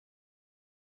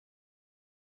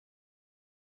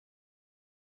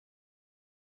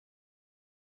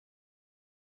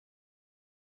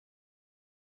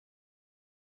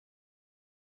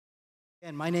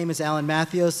And my name is Alan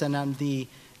Matthews, and I'm the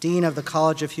Dean of the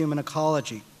College of Human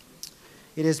Ecology.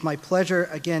 It is my pleasure,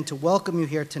 again, to welcome you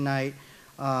here tonight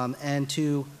and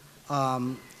to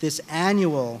this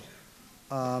annual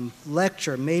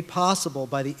lecture made possible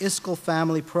by the Iscol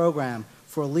Family Program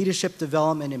for Leadership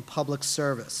Development in Public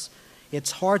Service.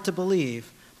 It's hard to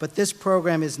believe, but this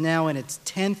program is now in its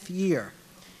 10th year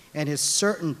and is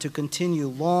certain to continue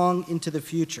long into the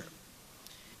future.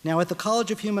 Now, at the College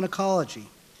of Human Ecology,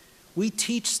 we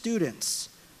teach students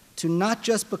to not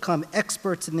just become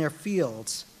experts in their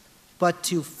fields, but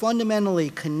to fundamentally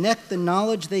connect the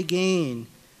knowledge they gain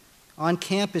on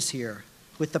campus here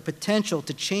with the potential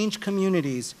to change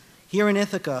communities here in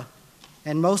Ithaca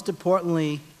and, most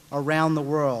importantly, around the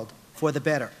world for the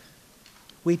better.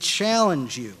 We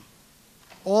challenge you,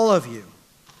 all of you,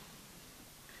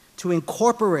 to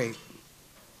incorporate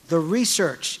the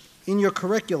research in your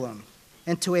curriculum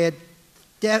and to add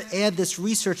this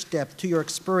research depth to your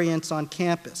experience on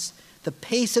campus. The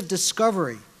pace of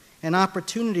discovery and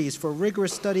opportunities for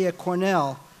rigorous study at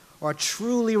Cornell are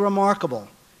truly remarkable.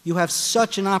 You have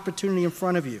such an opportunity in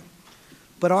front of you.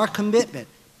 But our commitment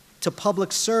to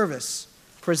public service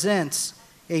presents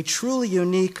a truly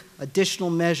unique additional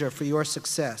measure for your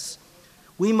success.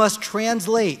 We must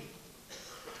translate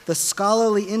the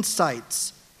scholarly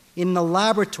insights in the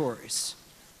laboratories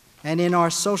and in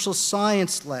our social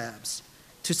science labs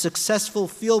to successful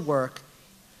fieldwork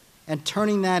and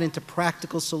turning that into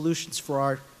practical solutions for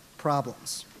our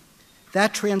problems.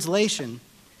 That translation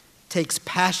takes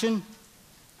passion,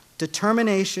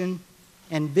 determination,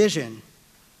 and vision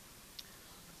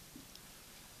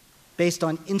based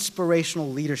on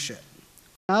inspirational leadership.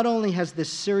 Not only has this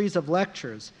series of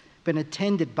lectures been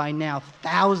attended by now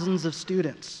thousands of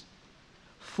students,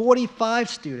 45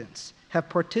 students have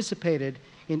participated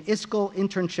in Iscol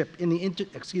internship in the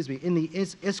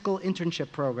Iscol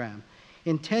internship program,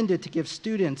 intended to give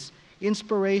students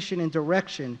inspiration and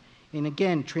direction in,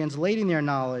 again, translating their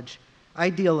knowledge,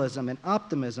 idealism, and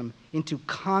optimism into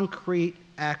concrete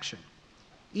action.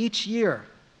 Each year,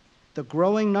 the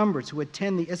growing numbers who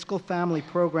attend the Iscol Family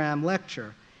Program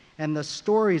lecture and the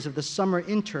stories of the summer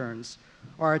interns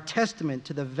are a testament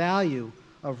to the value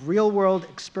of real-world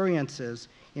experiences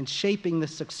in shaping the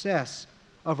success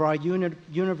of our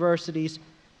university's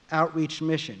outreach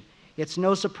mission. It's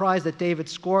no surprise that David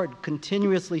Scored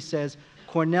continuously says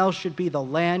Cornell should be the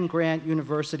land-grant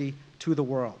university to the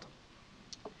world.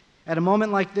 At a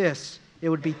moment like this, it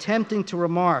would be tempting to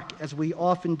remark, as we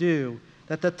often do,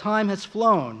 that the time has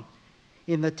flown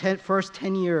in the first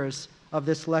 10 years of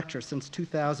this lecture since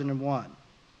 2001.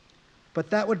 But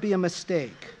that would be a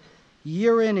mistake.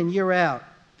 Year in and year out,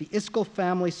 the Iscol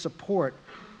family's support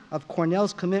of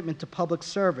Cornell's commitment to public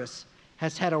service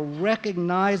has had a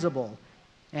recognizable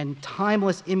and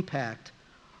timeless impact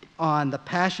on the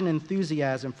passion and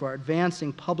enthusiasm for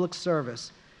advancing public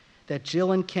service that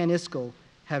Jill and Ken Iscol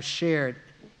have shared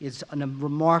is a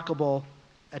remarkable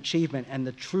achievement and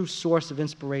the true source of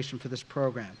inspiration for this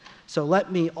program. So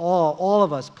let me, all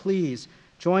of us, please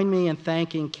join me in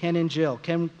thanking Ken and Jill.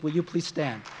 Ken, will you please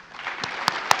stand?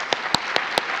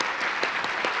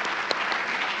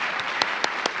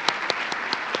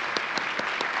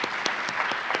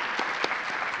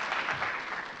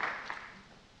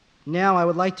 Now I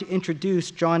would like to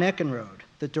introduce John Eckenrode,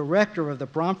 the director of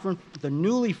the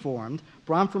newly formed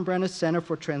Bronfenbrenner Center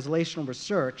for Translational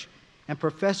Research and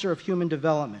professor of human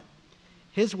development.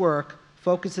 His work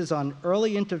focuses on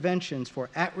early interventions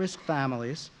for at-risk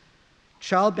families,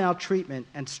 child maltreatment,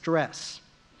 and stress.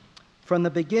 From the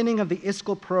beginning of the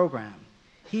Iscol program,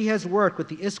 he has worked with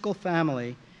the Iscol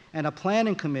family and a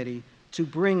planning committee to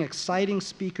bring exciting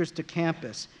speakers to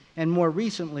campus, and more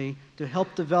recently, to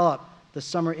help develop the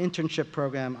summer internship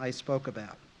program I spoke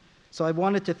about. So I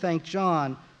wanted to thank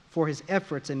John for his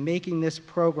efforts in making this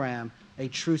program a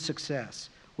true success.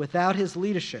 Without his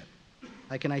leadership,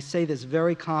 I say this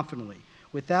very confidently,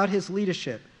 without his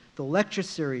leadership, the lecture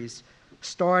series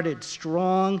started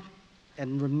strong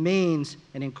and remains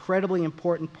an incredibly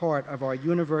important part of our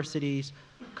university's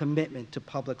commitment to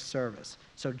public service.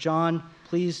 So John,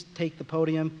 please take the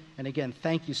podium, and again,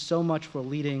 thank you so much for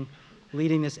leading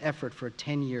this effort for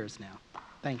 10 years now.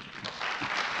 Thank you.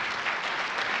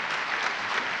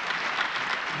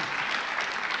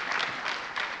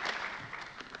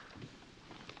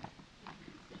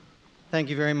 Thank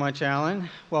you very much, Alan.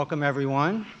 Welcome,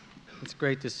 everyone. It's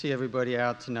great to see everybody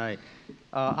out tonight.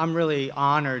 I'm really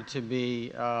honored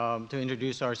to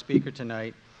introduce our speaker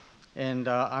tonight, and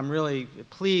I'm really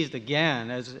pleased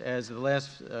again, as the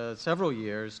last several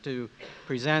years, to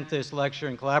present this lecture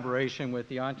in collaboration with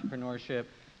the Entrepreneurship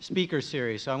speaker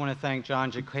series. So I want to thank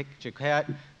John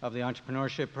Jaquette of the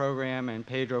Entrepreneurship Program and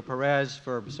Pedro Perez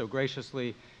for so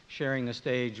graciously sharing the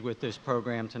stage with this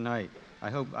program tonight.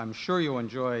 I'm sure you'll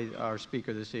enjoy our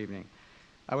speaker this evening.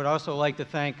 I would also like to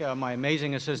thank my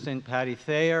amazing assistant, Patty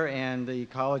Thayer, and the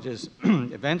college's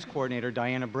events coordinator,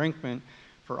 Diana Brinkman,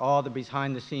 for all the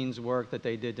behind-the-scenes work that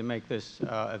they did to make this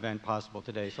event possible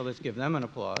today. So let's give them an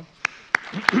applause.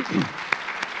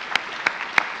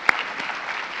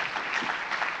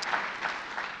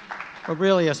 But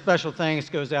really, a special thanks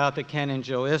goes out to Ken and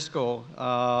Jill Iscol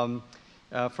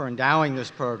for endowing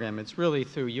this program. It's really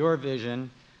through your vision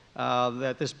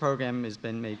that this program has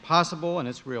been made possible, and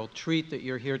it's a real treat that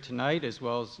you're here tonight, as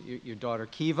well as your daughter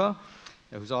Kiva,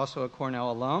 who's also a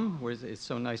Cornell alum. It's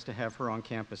so nice to have her on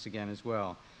campus again as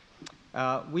well.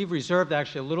 We've reserved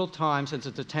actually a little time since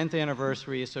it's the 10th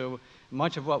anniversary, so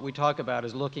much of what we talk about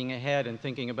is looking ahead and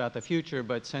thinking about the future,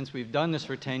 but since we've done this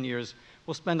for 10 years,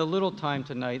 we'll spend a little time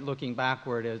tonight looking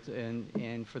backward,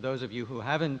 and for those of you who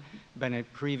haven't been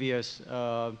at previous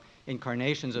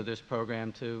incarnations of this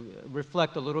program, to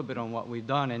reflect a little bit on what we've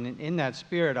done. And in that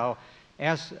spirit, I'll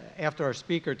ask, after our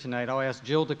speaker tonight, I'll ask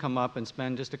Jill to come up and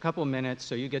spend just a couple minutes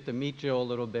so you get to meet Jill a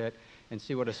little bit and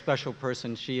see what a special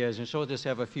person she is. And she'll just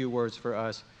have a few words for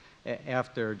us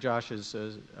after Josh's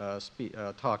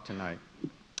talk tonight.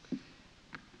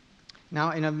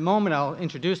 Now, in a moment, I'll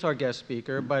introduce our guest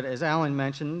speaker, but as Alan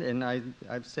mentioned, and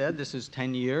I've said, this is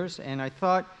 10 years, and I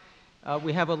thought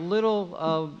we have a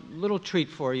little treat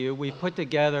for you. We put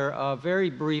together a very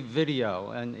brief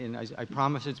video, and I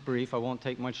promise it's brief, I won't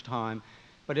take much time,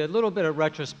 but a little bit of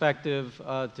retrospective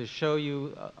to show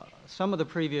you some of the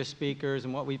previous speakers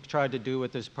and what we've tried to do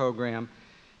with this program.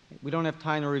 We don't have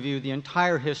time to review the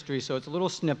entire history, so it's little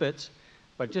snippets,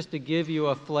 but just to give you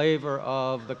a flavor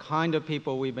of the kind of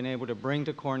people we've been able to bring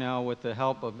to Cornell with the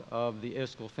help of the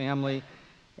Iscol family.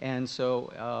 And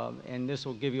so, and this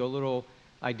will give you a little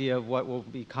idea of what will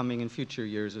be coming in future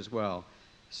years as well.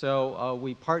 So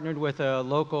we partnered with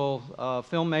local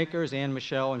filmmakers, Ann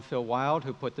Michelle and Phil Wild,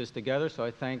 who put this together, so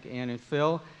I thank Ann and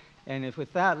Phil. And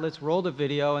with that, let's roll the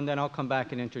video, and then I'll come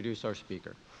back and introduce our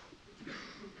speaker.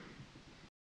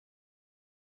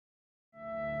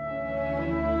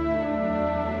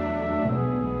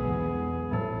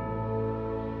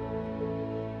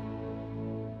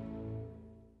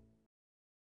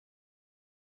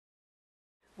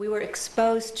 We were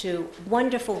exposed to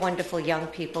wonderful, wonderful young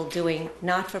people doing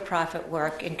not-for-profit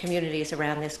work in communities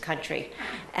around this country.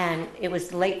 And it was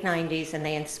the late 90s, and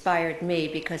they inspired me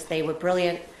because they were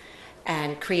brilliant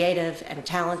and creative and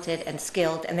talented and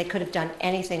skilled, and they could have done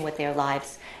anything with their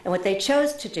lives. And what they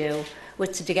chose to do was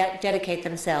to dedicate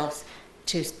themselves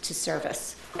to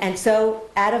service. And so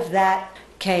out of that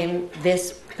came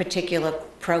this particular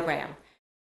program.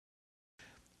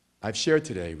 I've shared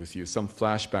today with you some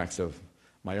flashbacks of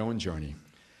my own journey,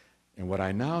 and what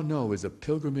I now know is a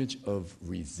pilgrimage of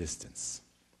resistance.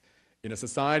 In a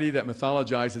society that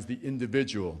mythologizes the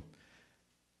individual,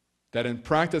 that in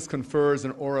practice confers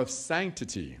an aura of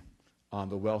sanctity on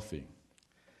the wealthy,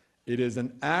 it is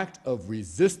an act of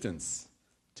resistance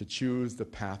to choose the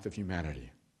path of humanity.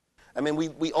 I mean,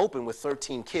 we opened with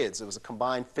 13 kids. It was a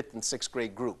combined 5th and 6th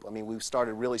grade group. I mean, we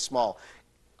started really small.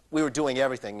 We were doing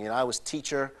everything. You know, I was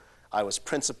teacher, I was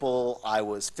principal, I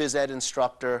was phys ed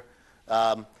instructor.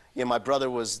 You know, my brother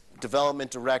was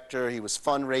development director, he was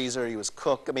fundraiser, he was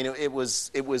cook. I mean, it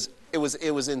was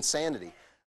insanity.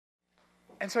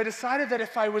 And so I decided that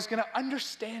if I was going to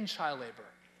understand child labor,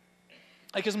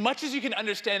 like as much as you can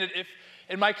understand it, if,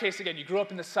 in my case, again, you grew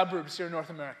up in the suburbs here in North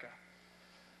America,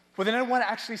 well, then I want to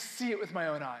actually see it with my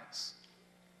own eyes.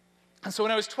 And so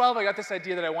when I was 12, I got this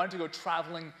idea that I wanted to go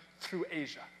traveling through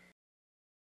Asia.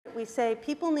 We say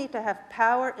people need to have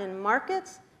power in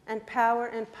markets and power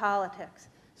in politics.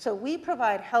 So we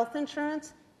provide health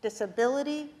insurance,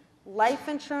 disability, life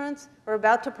insurance. We're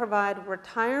about to provide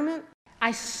retirement.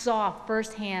 I saw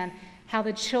firsthand how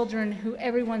the children who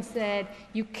everyone said,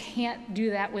 you can't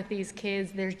do that with these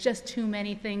kids, there's just too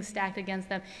many things stacked against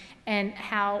them, and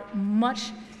how much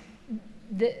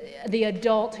the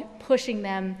adult pushing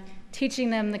them, teaching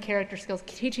them the character skills,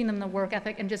 teaching them the work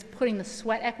ethic, and just putting the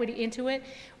sweat equity into it,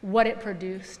 what it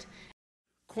produced.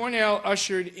 Cornell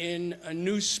ushered in a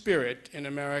new spirit in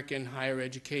American higher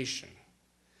education.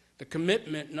 The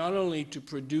commitment not only to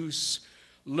produce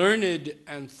learned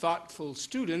and thoughtful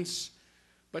students,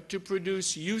 but to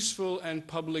produce useful and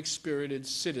public-spirited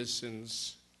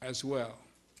citizens as well.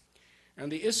 And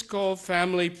the Iscol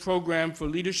Family Program for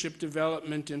Leadership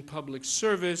Development in Public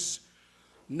Service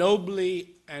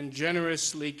nobly and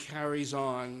generously carries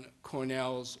on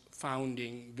Cornell's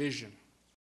founding vision.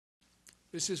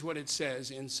 This is what it says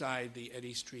inside the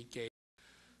Eddy Street Gate.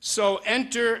 So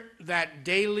enter that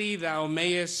daily thou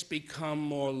mayest become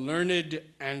more learned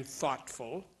and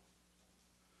thoughtful.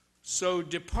 So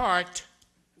depart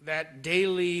that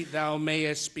daily thou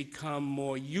mayest become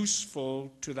more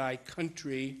useful to thy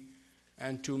country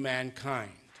and to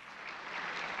mankind.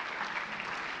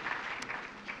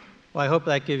 Well, I hope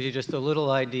that gives you just a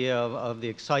little idea of the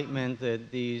excitement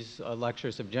that these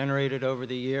lectures have generated over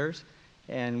the years.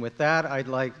 And with that, I'd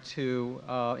like to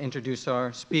introduce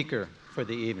our speaker for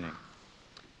the evening.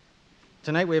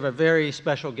 Tonight we have a very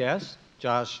special guest,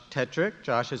 Josh Tetrick.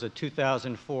 Josh is a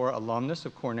 2004 alumnus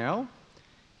of Cornell.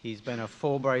 He's been a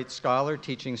Fulbright Scholar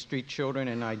teaching street children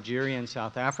in Nigeria and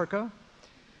South Africa.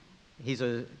 He's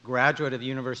a graduate of the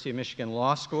University of Michigan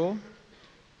Law School.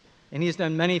 And he's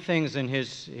done many things in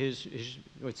his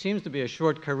what seems to be a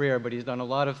short career, but he's done a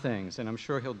lot of things, and I'm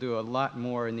sure he'll do a lot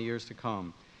more in the years to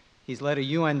come. He's led a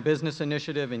UN business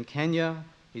initiative in Kenya.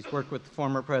 He's worked with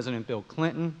former President Bill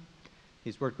Clinton.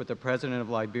 He's worked with the President of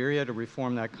Liberia to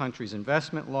reform that country's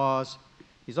investment laws.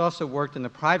 He's also worked in the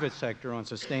private sector on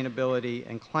sustainability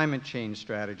and climate change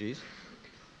strategies.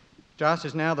 Josh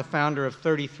is now the founder of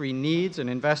 33 Needs, an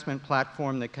investment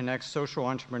platform that connects social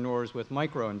entrepreneurs with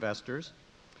micro-investors.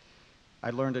 I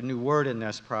learned a new word in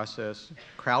this process,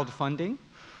 crowdfunding.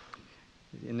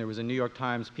 And there was a New York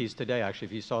Times piece today, actually.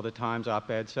 If you saw the Times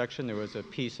op-ed section, there was a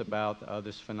piece about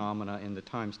this phenomena in the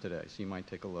Times today, so you might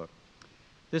take a look.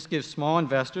 This gives small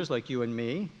investors like you and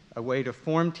me a way to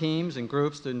form teams and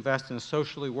groups to invest in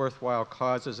socially worthwhile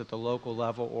causes at the local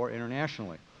level or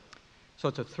internationally. So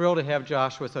it's a thrill to have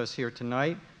Josh with us here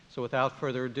tonight. So without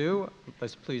further ado,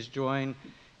 let's please join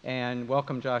and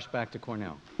welcome Josh back to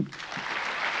Cornell.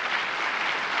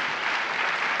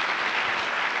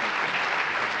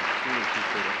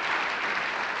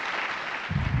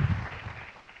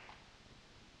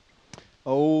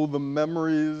 Oh, the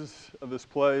memories of this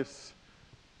place.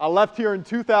 I left here in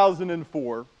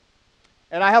 2004,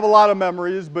 and I have a lot of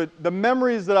memories, but the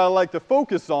memories that I like to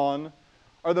focus on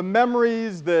are the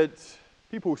memories that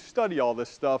people who study all this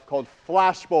stuff called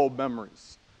flashbulb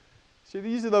memories. See,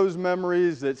 these are those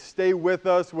memories that stay with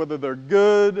us, whether they're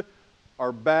good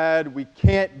or bad. We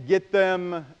can't get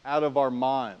them out of our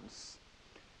minds.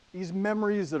 These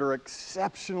memories that are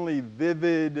exceptionally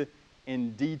vivid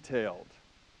and detailed.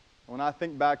 When I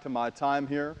think back to my time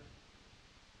here,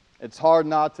 it's hard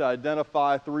not to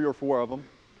identify 3 or 4 of them.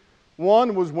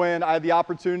 One was when I had the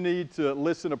opportunity to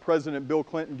listen to President Bill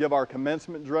Clinton give our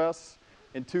commencement address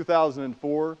in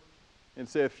 2004 and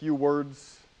say a few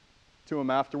words to him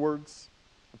afterwards.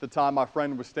 At the time, my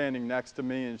friend was standing next to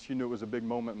me, and she knew it was a big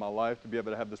moment in my life to be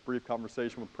able to have this brief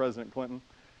conversation with President Clinton.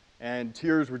 And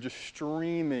tears were just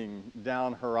streaming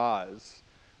down her eyes.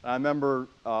 And I remember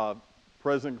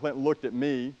President Clinton looked at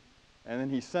me, and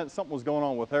then he sensed something was going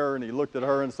on with her, and he looked at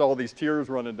her and saw these tears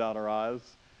running down her eyes,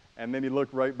 and then he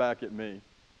looked right back at me.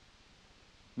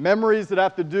 Memories that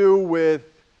have to do with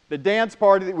the dance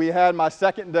party that we had my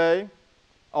second day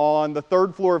on the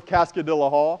 3rd floor of Cascadilla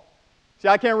Hall. See,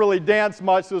 I can't really dance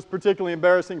much, so it was particularly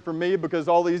embarrassing for me because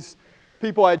all these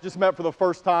people I had just met for the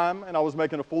first time, and I was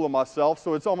making a fool of myself,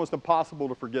 so it's almost impossible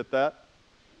to forget that.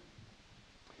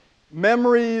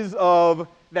 Memories of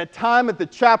that time at the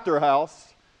chapter house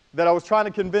that I was trying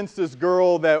to convince this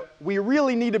girl that we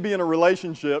really need to be in a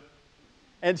relationship,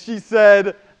 and she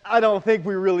said, I don't think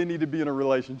we really need to be in a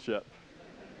relationship.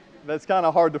 That's kind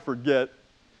of hard to forget.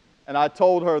 And I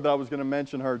told her that I was going to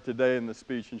mention her today in the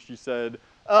speech, and she said,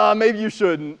 maybe you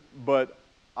shouldn't, but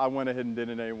I went ahead and did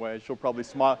it anyway. She'll probably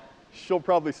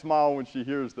smile when she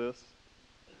hears this.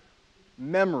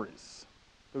 Memories,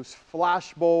 those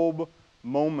flashbulb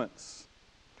moments.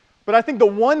 But I think the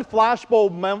one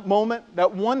flashbulb moment,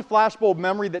 that one flashbulb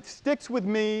memory that sticks with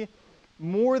me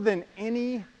more than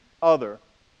any other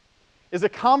is a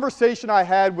conversation I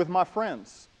had with my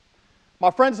friends.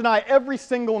 My friends and I, every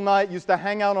single night, used to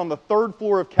hang out on the 3rd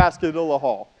floor of Cascadilla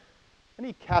Hall.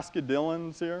 Any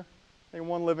Cascadillans here?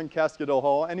 Anyone live in Cascadilla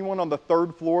Hall? Anyone on the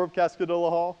 3rd floor of Cascadilla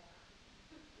Hall?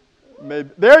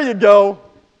 Maybe. There you go.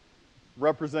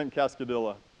 Represent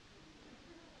Cascadilla.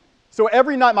 So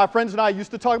every night, my friends and I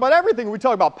used to talk about everything. We'd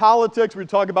talk about politics. We'd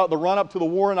talk about the run-up to the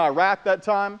war in Iraq that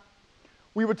time.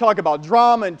 We would talk about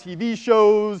drama and TV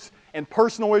shows and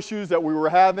personal issues that we were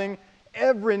having.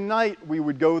 Every night, we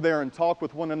would go there and talk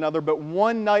with one another. But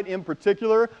one night in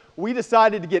particular, we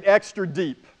decided to get extra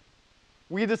deep.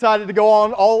 We decided to go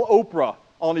on all Oprah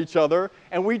on each other,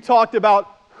 and we talked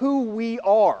about who we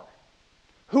are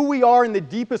in the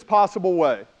deepest possible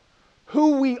way,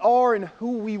 who we are and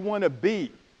who we want to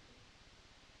be.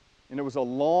 And it was a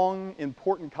long,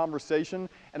 important conversation,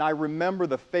 and I remember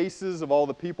the faces of all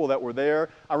the people that were there.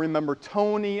 I remember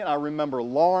Tony, and I remember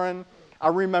Lauren. I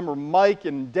remember Mike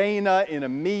and Dana and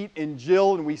Amit and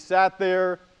Jill, and we sat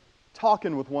there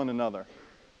talking with one another.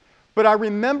 But I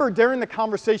remember during the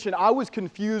conversation, I was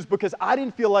confused because I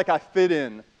didn't feel like I fit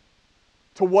in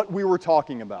to what we were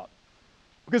talking about.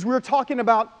 Because we were talking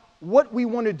about what we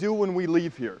want to do when we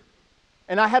leave here.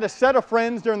 And I had a set of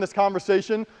friends during this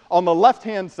conversation on the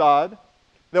left-hand side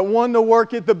that wanted to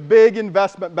work at the big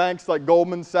investment banks like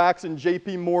Goldman Sachs and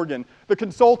JP Morgan, the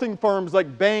consulting firms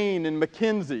like Bain and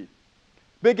McKinsey,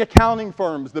 big accounting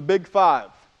firms, the Big Five.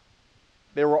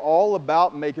 They were all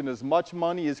about making as much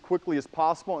money as quickly as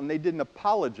possible, and they didn't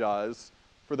apologize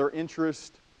for their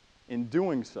interest in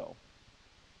doing so.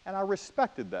 And I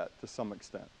respected that to some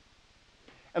extent.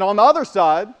 And on the other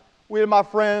side, we had my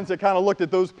friends that kind of looked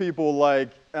at those people like,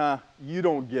 you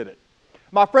don't get it.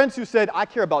 My friends who said, I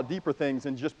care about deeper things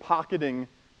than just pocketing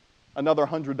another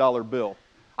 $100 bill.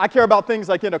 I care about things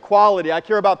like inequality. I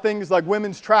care about things like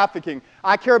women's trafficking.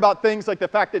 I care about things like the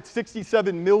fact that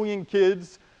 67 million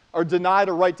kids are denied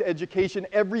a right to education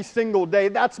every single day.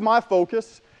 That's my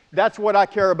focus. That's what I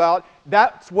care about.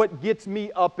 That's what gets me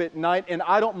up at night, and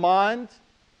I don't mind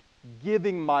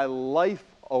giving my life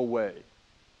away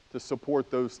to support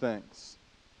those things.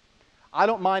 I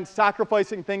don't mind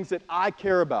sacrificing things that I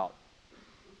care about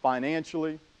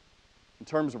financially, in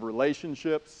terms of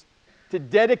relationships, to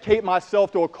dedicate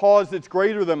myself to a cause that's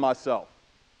greater than myself.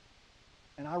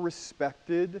 And I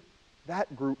respected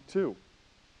that group too.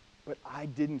 But I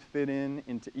didn't fit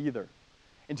into either.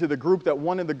 Into the group that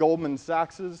wanted the Goldman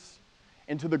Sachses,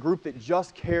 into the group that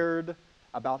just cared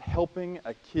about helping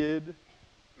a kid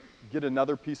get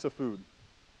another piece of food.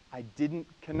 I didn't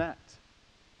connect.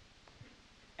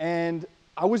 And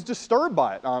I was disturbed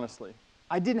by it, honestly.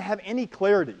 I didn't have any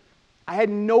clarity. I had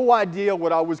no idea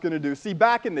what I was going to do. See,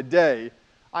 back in the day,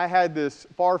 I had this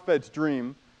far-fetched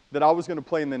dream that I was going to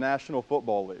play in the National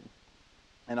Football League.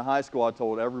 In high school, I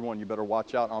told everyone, you better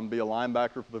watch out. I'm going to be a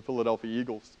linebacker for the Philadelphia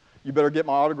Eagles. You better get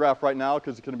my autograph right now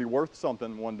because it's going to be worth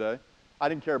something one day. I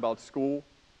didn't care about school.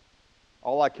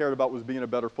 All I cared about was being a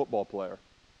better football player.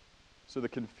 So the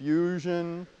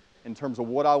confusion in terms of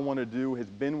what I want to do has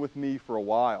been with me for a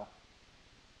while.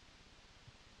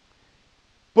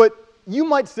 But you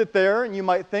might sit there and you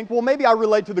might think, well, maybe I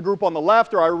relate to the group on the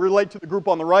left, or I relate to the group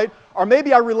on the right, or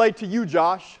maybe I relate to you,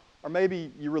 Josh, or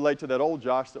maybe you relate to that old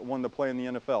Josh that wanted to play in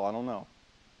the NFL. I don't know.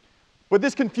 But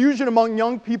this confusion among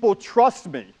young people, trust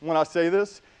me when I say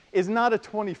this, is not a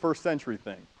 21st century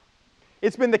thing.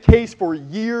 It's been the case for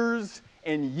years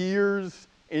and years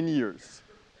and years.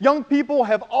 Young people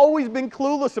have always been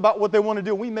clueless about what they want to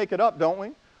do. We make it up, don't we?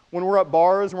 When we're at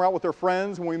bars and we're out with our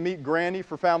friends, when we meet Granny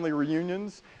for family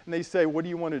reunions, and they say, what do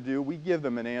you want to do? We give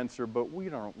them an answer, but we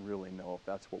don't really know if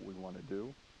that's what we want to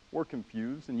do. We're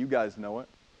confused, and you guys know it.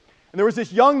 And there was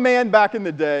this young man back in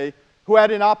the day who had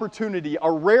an opportunity,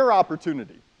 a rare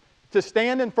opportunity, to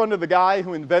stand in front of the guy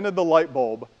who invented the light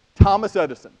bulb, Thomas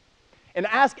Edison, and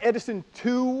ask Edison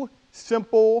two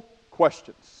simple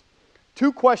questions.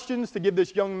 Two questions to give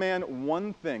this young man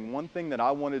one thing that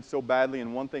I wanted so badly,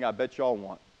 and one thing I bet y'all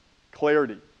want.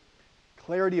 Clarity.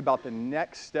 Clarity about the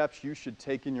next steps you should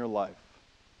take in your life.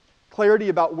 Clarity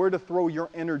about where to throw your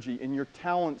energy and your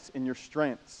talents and your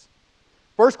strengths.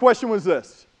 First question was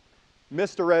this: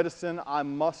 Mr. Edison, I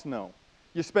must know.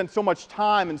 You spent so much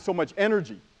time and so much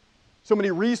energy, so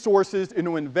many resources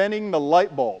into inventing the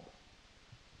light bulb.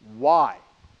 Why?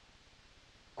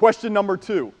 Question number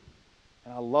two,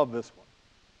 and I love this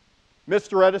one.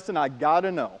 Mr. Edison, I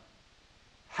gotta know,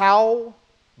 how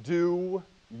do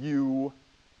you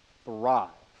thrive?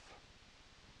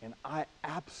 And I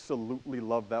absolutely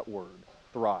love that word,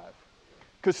 thrive.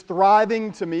 Because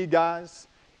thriving to me, guys,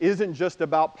 isn't just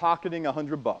about pocketing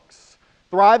 $100.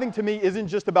 Thriving to me isn't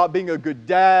just about being a good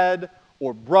dad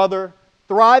or brother.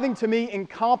 Thriving to me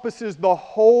encompasses the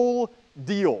whole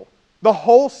deal, the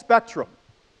whole spectrum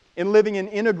in living an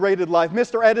integrated life.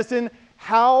 Mr. Edison,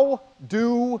 how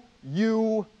do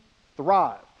you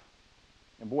thrive?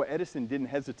 And boy, Edison didn't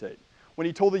hesitate when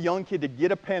he told the young kid to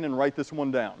get a pen and write this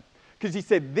one down. Because he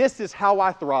said, this is how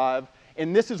I thrive,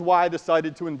 and this is why I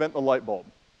decided to invent the light bulb.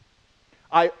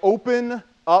 I open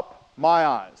up my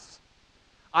eyes.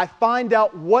 I find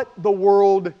out what the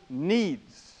world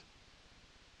needs,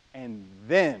 and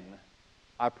then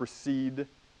I proceed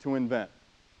to invent.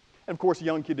 And of course, the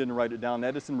young kid didn't write it down.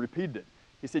 Edison repeated it.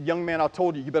 He said, young man, I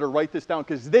told you, you better write this down,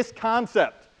 because this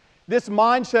concept, this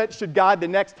mindset should guide the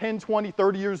next 10, 20,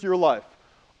 30 years of your life.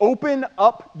 Open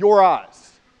up your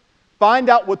eyes. Find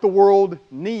out what the world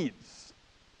needs.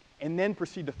 and then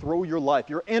proceed to throw your life,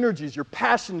 your energies, your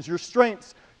passions, your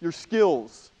strengths, your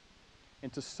skills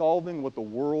into solving what the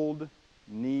world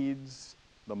needs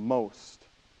the most.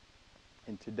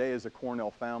 And today, as a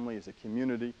Cornell family, as a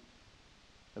community,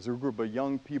 as a group of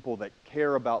young people that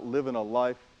care about living a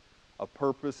life of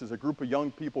purpose, as a group of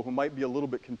young people who might be a little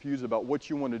bit confused about what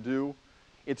you want to do,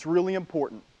 it's really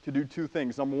important to do two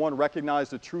things. Number one, recognize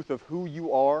the truth of who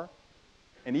you are,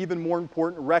 and even more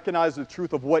important, recognize the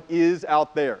truth of what is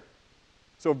out there.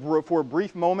 So for a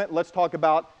brief moment, let's talk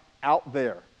about out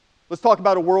there. Let's talk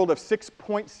about a world of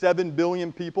 6.7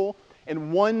 billion people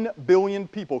and 1 billion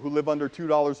people who live under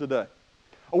 $2 a day.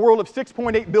 A world of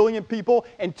 6.8 billion people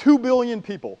and 2 billion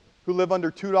people who live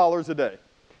under $2 a day.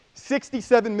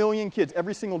 67 million kids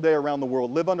every single day around the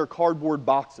world live under cardboard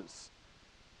boxes.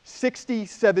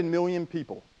 67 million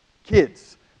people,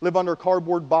 kids, live under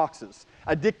cardboard boxes,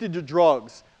 addicted to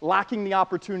drugs, lacking the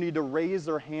opportunity to raise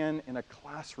their hand in a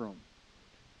classroom,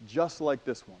 just like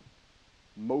this one,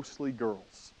 mostly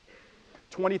girls.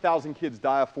 20,000 kids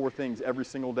die of 4 things every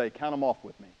single day. Count them off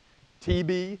with me.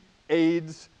 TB,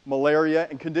 AIDS, malaria,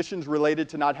 and conditions related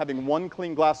to not having one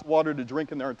clean glass of water to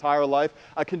drink in their entire life,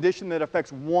 a condition that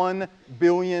affects 1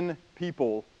 billion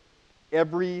people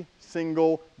every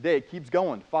single day. It keeps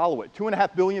going. Follow it.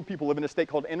 2.5 billion people live in a state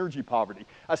called energy poverty,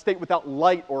 a state without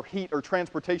light or heat or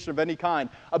transportation of any kind.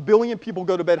 1 billion people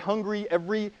go to bed hungry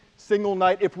every single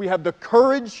night. If we have the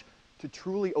courage to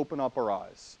truly open up our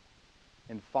eyes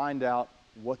and find out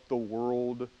what the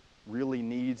world really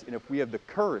needs, and if we have the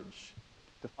courage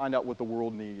to find out what the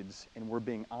world needs, and we're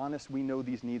being honest, we know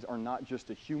these needs are not just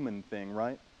a human thing,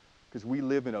 right? Because we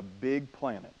live in a big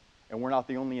planet, and we're not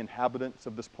the only inhabitants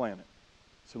of this planet.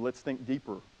 So let's think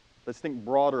deeper. Let's think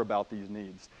broader about these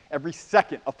needs. Every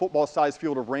second, a football-sized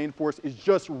field of rainforest is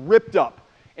just ripped up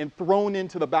and thrown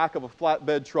into the back of a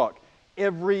flatbed truck.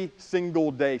 Every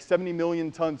single day, 70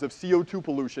 million tons of CO2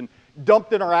 pollution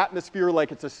dumped in our atmosphere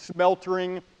like it's a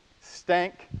smeltering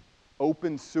stank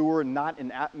open sewer, not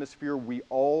an atmosphere we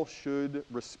all should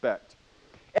respect.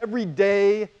 Every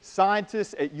day,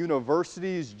 scientists at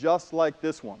universities just like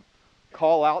this one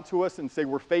call out to us and say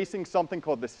we're facing something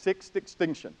called the sixth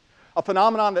extinction, a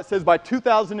phenomenon that says by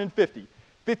 2050,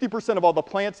 50% of all the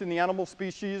plants and the animal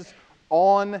species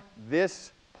on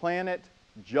this planet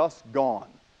just gone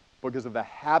because of the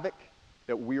havoc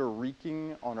that we are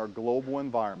wreaking on our global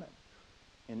environment.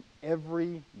 And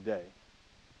every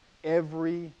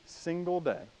single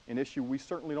day, an issue we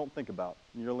certainly don't think about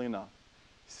nearly enough,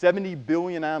 70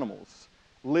 billion animals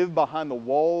live behind the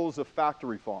walls of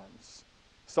factory farms,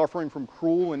 suffering from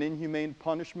cruel and inhumane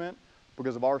punishment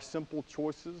because of our simple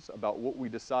choices about what we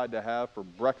decide to have for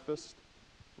breakfast,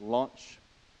 lunch,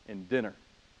 and dinner.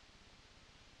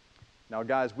 Now,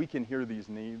 guys, we can hear these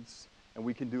needs, and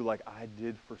we can do like I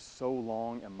did for so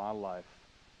long in my life,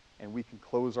 and we can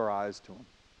close our eyes to them.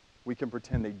 We can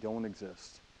pretend they don't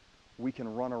exist. We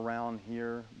can run around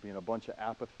here being a bunch of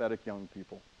apathetic young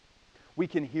people. We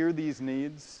can hear these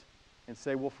needs and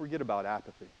say, well, forget about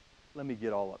apathy. Let me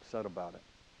get all upset about it.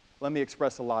 Let me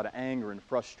express a lot of anger and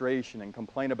frustration and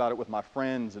complain about it with my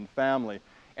friends and family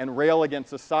and rail against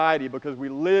society because we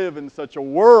live in such a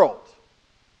world.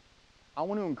 I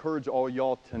want to encourage all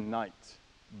y'all tonight,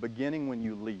 beginning when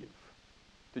you leave,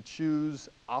 to choose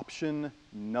option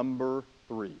number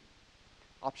 3.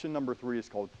 Option number 3 is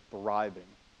called thriving,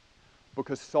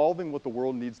 because solving what the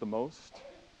world needs the most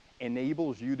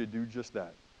enables you to do just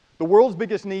that. The world's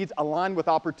biggest needs align with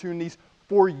opportunities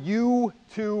for you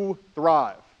to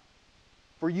thrive,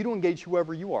 for you to engage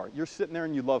whoever you are. You're sitting there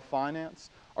and you love finance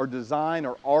or design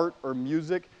or art or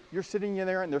music. You're sitting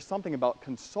there and there's something about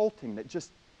consulting that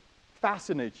just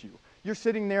fascinates you. You're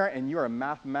sitting there and you're a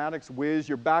mathematics whiz.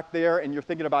 You're back there and you're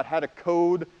thinking about how to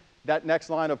code that next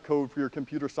line of code for your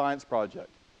computer science project.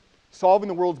 Solving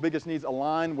the world's biggest needs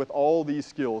align with all these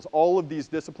skills, all of these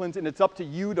disciplines, and it's up to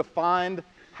you to find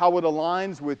how it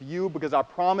aligns with you, because I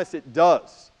promise it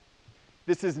does.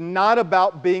 This is not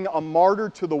about being a martyr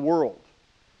to the world.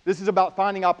 This is about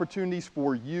finding opportunities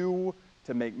for you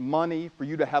to make money, for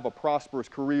you to have a prosperous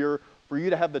career, for you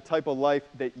to have the type of life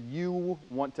that you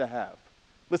want to have.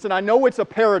 Listen, I know it's a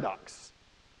paradox,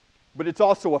 but it's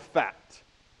also a fact.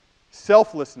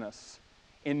 Selflessness,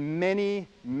 in many,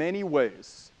 many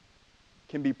ways,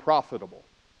 can be profitable.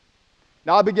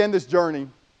 Now, I began this journey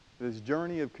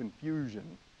of confusion,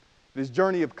 this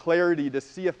journey of clarity to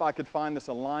see if I could find this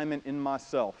alignment in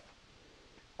myself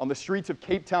on the streets of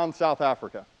Cape Town, South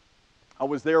Africa. I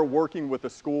was there working with a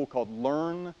school called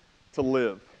Learn to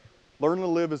Live. Learn to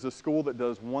Live is a school that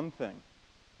does one thing.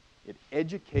 It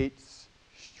educates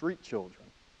street children.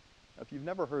 Now, if you've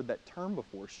never heard that term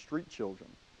before, street children,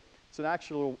 It's an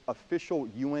actual official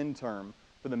UN term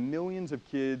for the millions of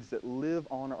kids that live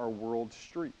on our world's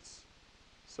streets.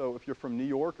 So if you're from New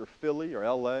York or Philly or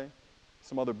LA,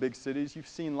 some other big cities, you've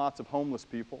seen lots of homeless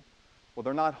people. Well,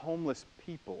 they're not homeless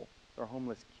people, they're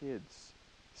homeless kids.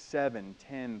 7,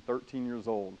 10, 13 years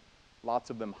old. Lots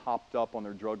of them hopped up on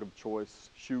their drug of choice,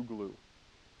 shoe glue.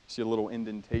 See a little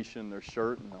indentation in their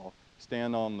shirt, and they'll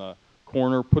stand on the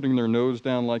corner putting their nose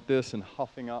down like this and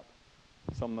huffing up.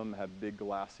 Some of them have big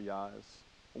glassy eyes.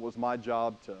 It was my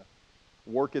job to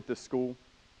work at this school,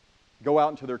 go out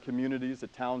into their communities, a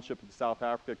township in South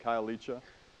Africa, Khayelitsha,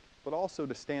 but also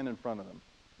to stand in front of them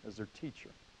as their teacher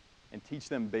and teach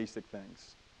them basic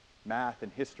things, math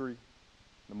and history,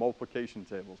 the multiplication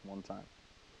tables one time.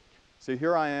 So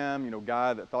here I am,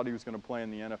 guy that thought he was going to play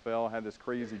in the NFL, had this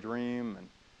crazy dream, and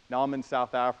now I'm in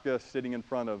South Africa sitting in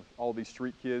front of all these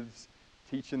street kids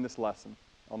teaching this lesson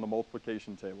on the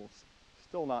multiplication tables,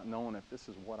 still not knowing if this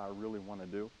is what I really want to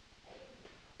do.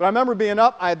 But I remember being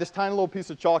up, I had this tiny little piece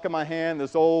of chalk in my hand,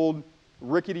 this old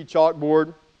rickety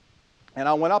chalkboard, and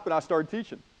I went up and I started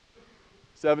teaching.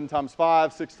 7 times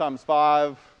 5, 6 times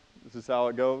 5, this is how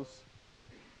it goes.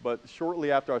 But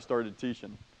shortly after I started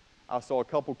teaching, I saw a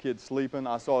couple kids sleeping.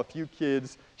 I saw a few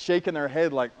kids shaking their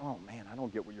head like, oh man, I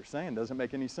don't get what you're saying. It doesn't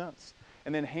make any sense.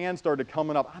 And then hands started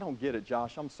coming up. I don't get it,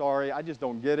 Josh. I'm sorry. I just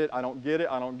don't get it. I don't get it.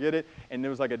 I don't get it. And there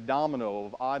was like a domino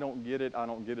of I don't get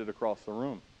it across the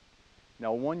room.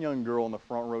 Now, one young girl in the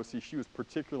front row, see, she was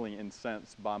particularly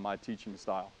incensed by my teaching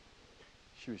style.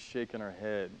 She was shaking her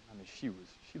head. I mean,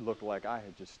 she looked like I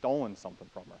had just stolen something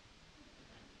from her.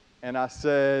 And I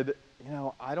said,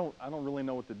 I don't really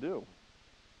know what to do.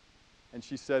 And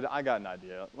she said, I got an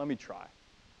idea. Let me try.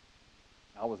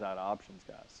 I was out of options,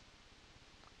 guys.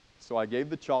 So I gave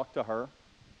the chalk to her,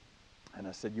 and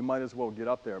I said, you might as well get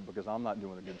up there because I'm not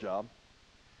doing a good job.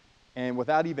 And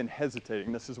without even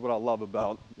hesitating, this is what I love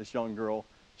about this young girl,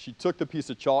 she took the piece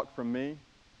of chalk from me,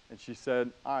 and she said,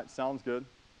 all right, sounds good.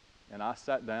 And I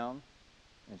sat down,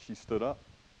 and she stood up.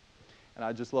 And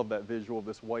I just love that visual of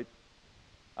this white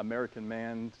American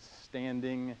man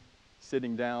standing,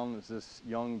 sitting down as this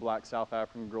young black South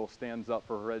African girl stands up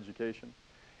for her education.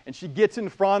 And she gets in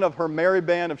front of her merry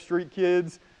band of street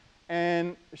kids,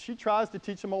 and she tries to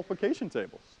teach them multiplication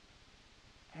tables.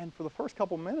 And for the first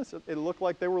couple minutes, it looked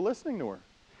like they were listening to her.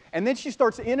 And then she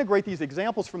starts to integrate these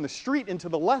examples from the street into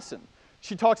the lesson.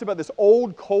 She talks about this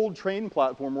old, cold train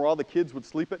platform where all the kids would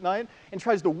sleep at night and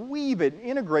tries to weave it and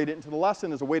integrate it into the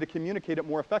lesson as a way to communicate it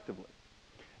more effectively.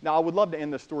 Now, I would love to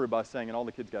end this story by saying, and all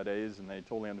the kids got A's and they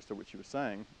totally understood what she was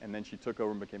saying, and then she took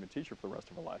over and became a teacher for the rest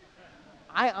of her life.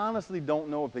 I honestly don't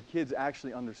know if the kids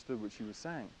actually understood what she was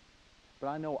saying, but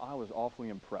I know I was awfully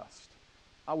impressed.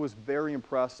 I was very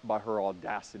impressed by her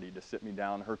audacity to sit me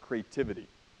down, her creativity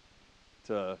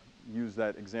to use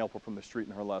that example from the street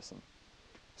in her lesson.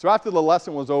 So after the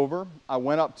lesson was over, I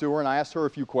went up to her and I asked her a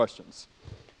few questions.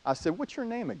 I said, what's your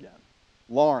name again?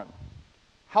 Lauren.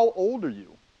 How old are you?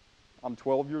 I'm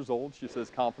 12 years old, she says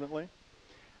confidently.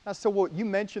 I said, well, you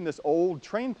mentioned this old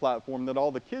train platform that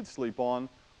all the kids sleep on.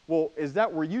 Well, is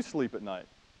that where you sleep at night?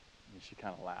 And she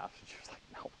kind of laughed. She was like,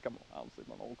 no, come on, I don't sleep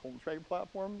on an old cold train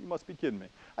platform. You must be kidding me.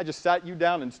 I just sat you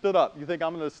down and stood up. You think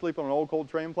I'm going to sleep on an old cold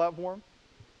train platform?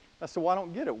 I said, well, I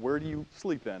don't get it. Where do you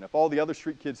sleep then? If all the other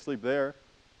street kids sleep there,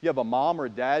 you have a mom or a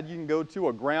dad you can go to,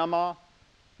 a grandma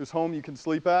whose home you can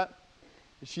sleep at?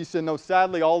 And she said, no,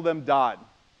 sadly, all of them died.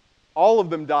 All of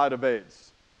them died of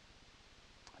AIDS.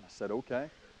 And I said, okay.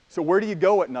 So where do you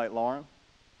go at night, Lauren?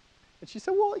 And she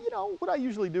said, well, what I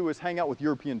usually do is hang out with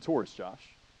European tourists, Josh.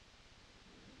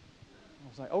 I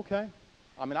was like, okay.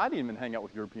 I mean, I didn't even hang out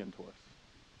with European tourists.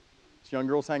 This young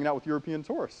girl's hanging out with European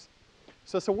tourists.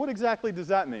 So I said, what exactly does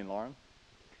that mean, Lauren?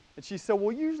 And she said,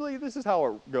 well, usually this is how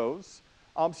it goes.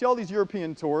 See all these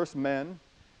European tourists, men,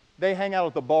 they hang out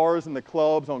at the bars and the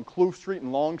clubs on Kloof Street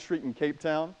and Long Street in Cape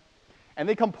Town. And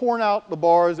they come pouring out the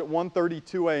bars at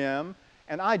 1:32 a.m.,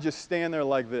 and I just stand there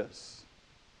like this,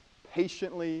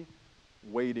 patiently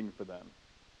waiting for them.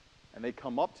 And they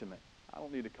come up to me. I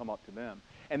don't need to come up to them.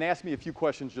 And they ask me a few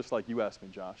questions just like you asked me,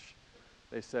 Josh.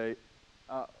 They say,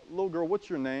 little girl, what's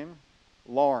your name?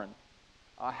 Lauren.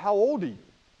 How old are you?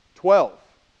 12.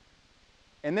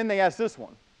 And then they ask this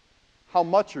one, how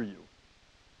much are you?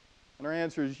 And her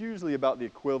answer is usually about the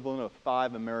equivalent of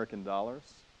 $5 American.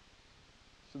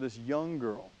 So this young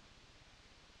girl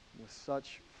with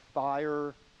such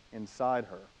fire inside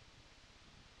her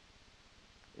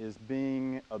is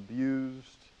being abused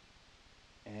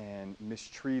and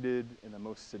mistreated in the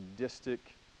most sadistic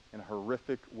and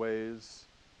horrific ways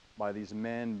by these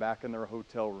men back in their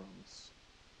hotel rooms,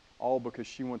 all because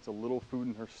she wants a little food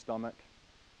in her stomach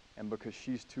and because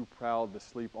she's too proud to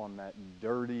sleep on that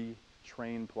dirty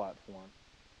train platform.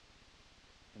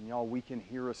 And y'all, we can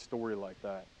hear a story like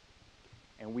that,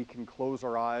 and we can close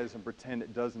our eyes and pretend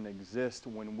it doesn't exist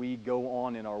when we go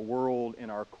on in our world, in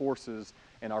our courses,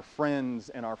 and our friends,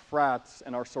 and our frats,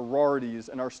 and our sororities,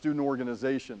 and our student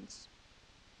organizations.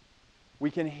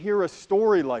 We can hear a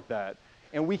story like that,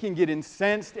 and we can get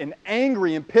incensed and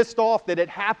angry and pissed off that it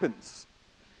happens.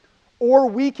 Or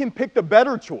we can pick the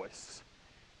better choice,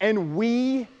 and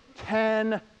we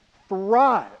can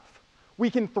thrive. We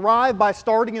can thrive by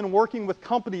starting and working with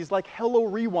companies like Hello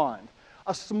Rewind,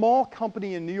 a small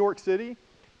company in New York City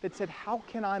that said, how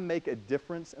can I make a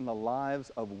difference in the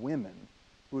lives of women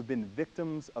who have been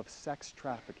victims of sex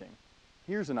trafficking?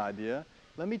 Here's an idea.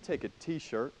 Let me take a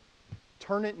t-shirt,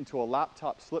 turn it into a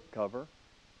laptop slipcover,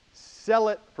 sell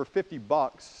it for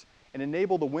 $50, and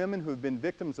enable the women who have been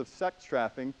victims of sex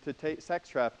trafficking to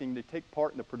take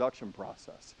part in the production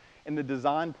process and the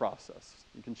design process.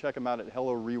 You can check them out at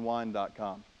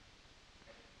hellorewind.com.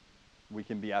 We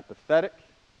can be apathetic,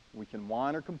 we can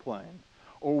whine or complain,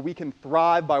 or we can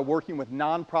thrive by working with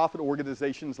nonprofit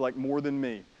organizations like More Than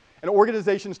Me, an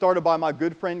organization started by my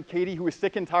good friend Katie, who was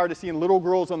sick and tired of seeing little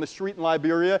girls on the street in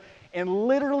Liberia, and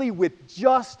literally with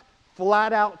just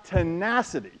flat-out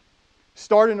tenacity,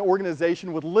 started an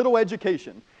organization with little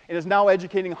education and is now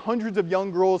educating hundreds of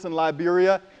young girls in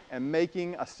Liberia and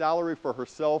making a salary for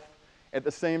herself at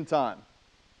the same time.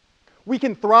 We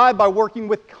can thrive by working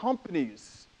with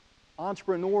companies,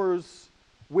 entrepreneurs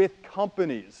with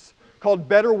companies, called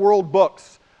Better World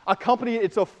Books. A company,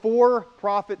 it's a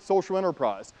for-profit social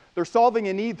enterprise. They're solving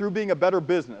a need through being a better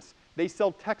business. They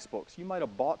sell textbooks. You might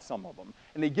have bought some of them.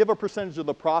 And they give a percentage of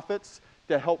the profits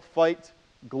to help fight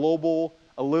global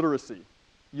illiteracy.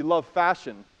 You love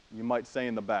fashion, you might say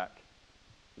in the back.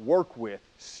 Work with,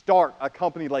 start a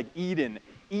company like Eden,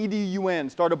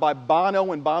 EDUN, started by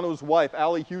Bono and Bono's wife,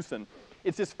 Allie Hewson.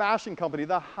 It's this fashion company,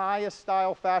 the highest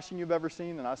style fashion you've ever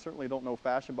seen, and I certainly don't know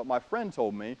fashion, but my friend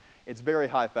told me it's very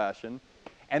high fashion.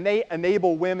 And they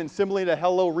enable women, similarly to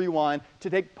Hello Rewind, to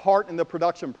take part in the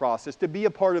production process, to be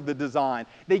a part of the design.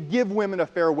 They give women a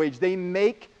fair wage. They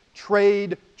make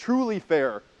trade truly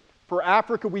fair. For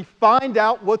Africa, we find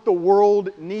out what the world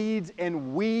needs,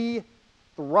 and we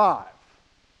thrive.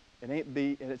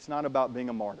 It's not about being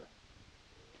a martyr.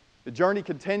 The journey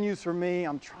continues for me.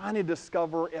 I'm trying to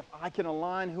discover if I can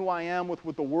align who I am with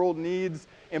what the world needs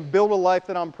and build a life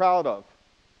that I'm proud of.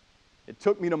 It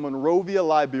took me to Monrovia,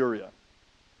 Liberia.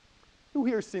 Who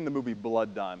here has seen the movie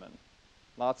Blood Diamond?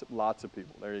 Lots of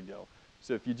people. There you go.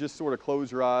 So if you just sort of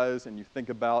close your eyes and you think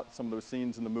about some of those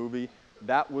scenes in the movie,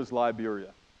 that was Liberia.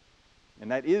 And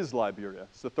that is Liberia.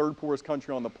 It's the third poorest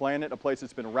country on the planet, a place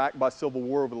that's been racked by civil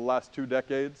war over the last 2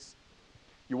 decades.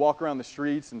 You walk around the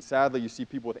streets, and sadly, you see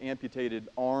people with amputated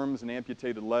arms and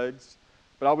amputated legs.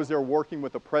 But I was there working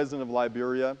with the President of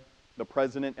Liberia, the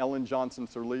President, Ellen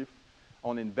Johnson-Sirleaf,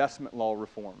 on investment law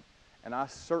reform. And I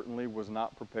certainly was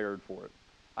not prepared for it.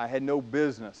 I had no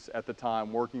business at the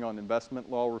time working on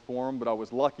investment law reform, but I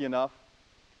was lucky enough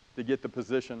to get the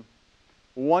position.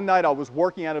 One night, I was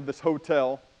working out of this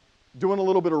hotel, doing a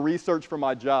little bit of research for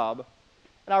my job,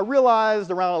 and I realized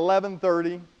around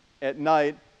 11:30 at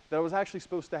night that I was actually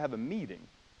supposed to have a meeting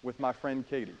with my friend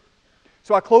Katie.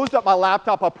 So I closed up my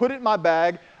laptop, I put it in my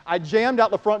bag, I jammed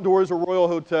out the front doors of Royal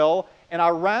Hotel, and I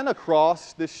ran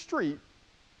across this street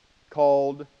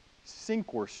called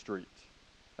Sinkwar Street.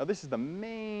 Now this is the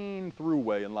main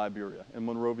throughway in Liberia, in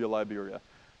Monrovia, Liberia.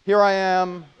 Here I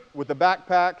am with the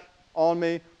backpack on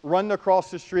me, running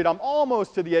across the street. I'm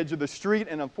almost to the edge of the street,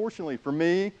 and unfortunately for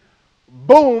me,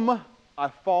 boom, I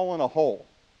fall in a hole.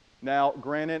 Now,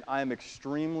 granted, I am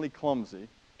extremely clumsy.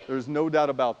 There's no doubt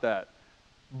about that.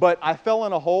 But I fell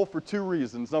in a hole for 2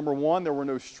 reasons. Number one, there were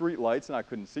no street lights, and I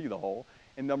couldn't see the hole.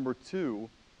 And number two,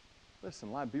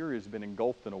 listen, Liberia has been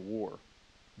engulfed in a war.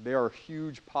 There are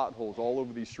huge potholes all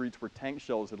over these streets where tank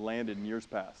shells had landed in years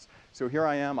past. So here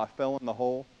I am, I fell in the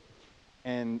hole,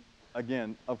 and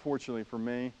again, unfortunately for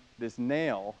me, this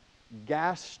nail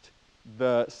gashed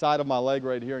the side of my leg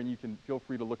right here, and you can feel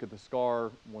free to look at the scar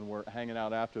when we're hanging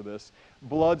out after this.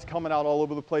 Blood's coming out all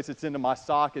over the place. It's into my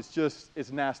sock.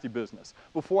 It's nasty business.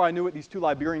 Before I knew it, these 2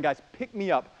 Liberian guys pick me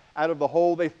up out of the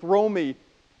hole. They throw me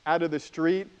out of the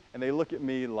street, and they look at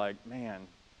me like, man,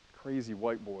 crazy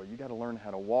white boy, you got to learn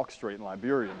how to walk straight in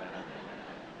Liberia, man.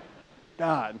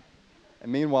 God.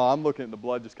 And meanwhile, I'm looking at the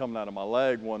blood just coming out of my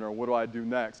leg, wondering, what do I do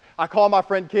next? I call my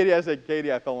friend Katie. I say,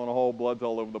 Katie, I fell in a hole. Blood's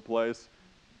all over the place.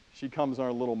 She comes on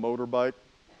her little motorbike,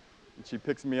 and she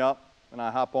picks me up, and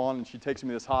I hop on, and she takes me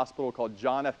to this hospital called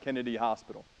John F. Kennedy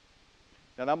Hospital.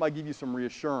 Now, that might give you some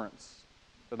reassurance.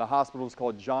 The hospital is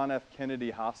called John F. Kennedy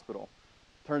Hospital.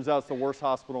 Turns out it's the worst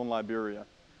hospital in Liberia.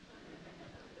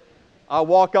 I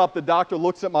walk up, the doctor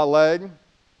looks at my leg, and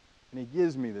he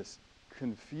gives me this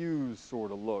confused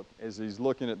sort of look as he's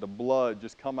looking at the blood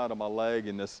just come out of my leg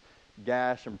and this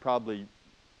gash and probably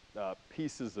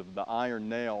pieces of the iron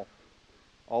nail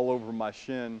all over my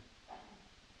shin.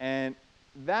 And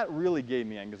that really gave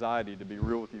me anxiety, to be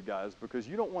real with you guys, because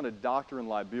you don't want a doctor in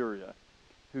Liberia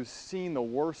who's seen the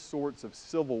worst sorts of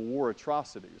Civil War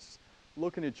atrocities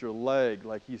looking at your leg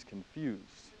like he's confused.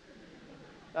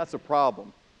 That's a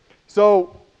problem.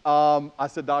 So I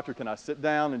said, doctor, can I sit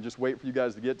down and just wait for you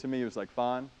guys to get to me? He was like,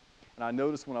 fine. And I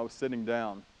noticed when I was sitting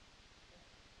down,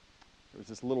 there was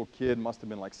this little kid, must have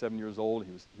been like 7 years old.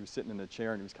 He was sitting in a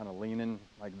chair and he was kind of leaning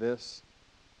like this.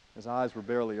 His eyes were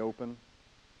barely open.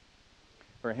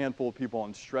 There were a handful of people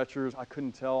on stretchers. I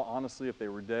couldn't tell, honestly, if they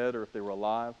were dead or if they were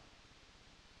alive.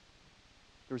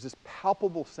 There was this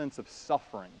palpable sense of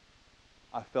suffering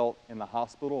I felt in the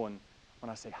hospital. And when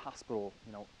I say hospital,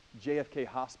 JFK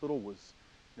Hospital was,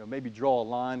 maybe draw a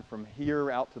line from here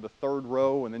out to the third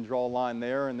row and then draw a line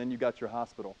there, and then you got your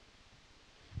hospital.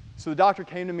 So the doctor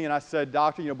came to me and I said,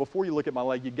 doctor, before you look at my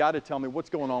leg, you got to tell me what's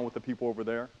going on with the people over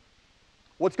there.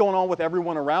 What's going on with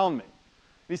everyone around me?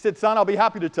 And he said, son, I'll be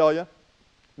happy to tell you.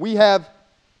 We have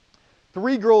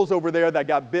 3 girls over there that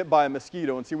got bit by a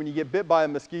mosquito. And see, when you get bit by a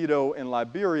mosquito in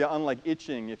Liberia, unlike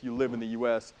itching if you live in the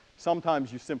US,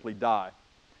 sometimes you simply die.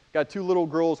 Got 2 little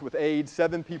girls with AIDS,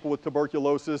 7 people with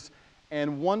tuberculosis,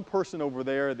 and 1 person over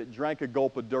there that drank a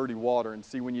gulp of dirty water. And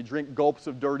see, when you drink gulps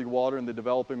of dirty water in the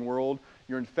developing world,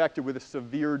 you're infected with a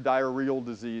severe diarrheal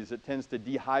disease that tends to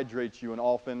dehydrate you, and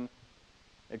often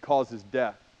it causes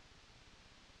death.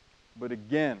 But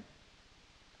again,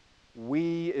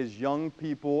 we as young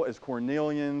people, as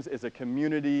Cornellians, as a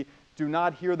community, do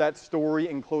not hear that story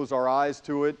and close our eyes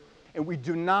to it. And we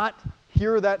do not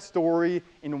hear that story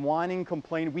in whining,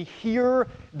 complaining. We hear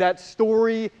that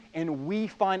story and we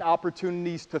find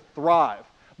opportunities to thrive.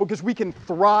 Because we can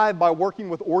thrive by working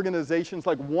with organizations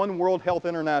like One World Health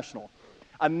International,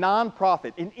 a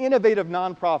nonprofit, an innovative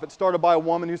nonprofit started by a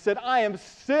woman who said, I am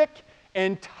sick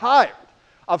and tired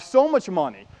of so much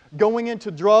money going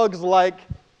into drugs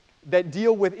that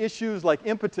deal with issues like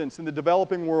impotence in the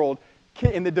developing world.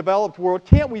 In the developed world,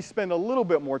 can't we spend a little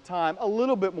bit more time, a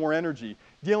little bit more energy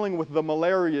dealing with the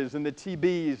malarias and the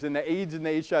TBs and the AIDS and the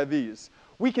HIVs?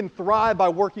 We can thrive by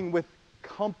working with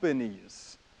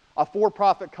companies. A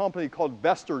for-profit company called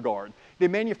Vestergaard. They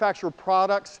manufacture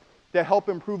products that help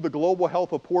improve the global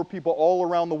health of poor people all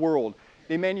around the world.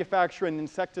 They manufacture an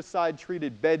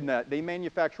insecticide-treated bed net. They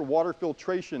manufacture water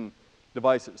filtration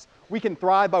devices. We can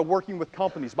thrive by working with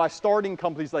companies, by starting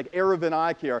companies like Aravind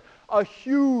Eye Care, a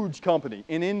huge company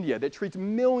in India that treats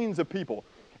millions of people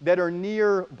that are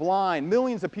near blind,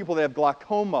 millions of people that have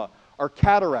glaucoma or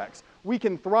cataracts. We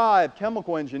can thrive,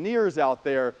 chemical engineers out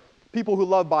there, people who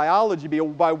love biology,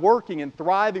 by working and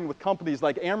thriving with companies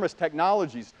like Amyris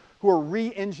Technologies, who are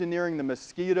re-engineering the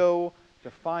mosquito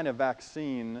to find a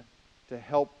vaccine to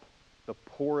help the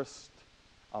poorest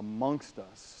amongst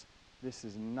us. This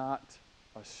is not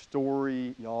a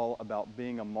story, y'all, about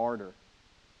being a martyr.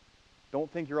 Don't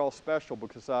think you're all special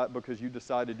because you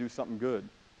decide to do something good,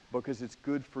 because it's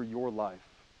good for your life.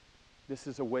 This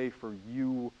is a way for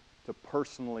you to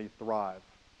personally thrive.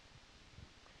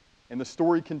 And the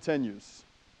story continues.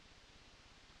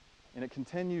 And it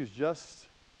continues just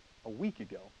a week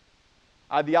ago.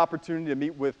 I had the opportunity to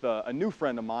meet with a new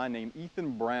friend of mine named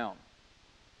Ethan Brown.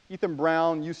 Ethan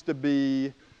Brown used to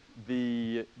be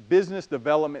the business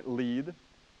development lead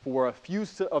for a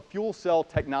fuel cell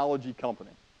technology company.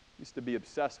 Used to be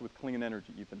obsessed with clean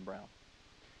energy, Ethan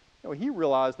Brown. He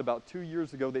realized about 2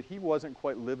 years ago that he wasn't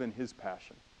quite living his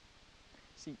passion.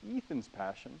 See, Ethan's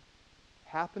passion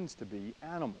happens to be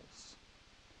animals.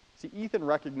 See, Ethan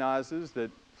recognizes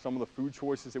that some of the food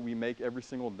choices that we make every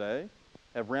single day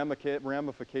have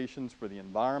ramifications for the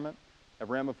environment, have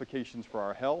ramifications for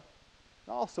our health.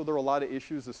 And also, there are a lot of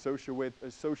issues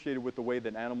associated with the way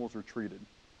that animals are treated.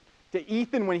 To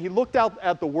Ethan, when he looked out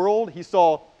at the world, he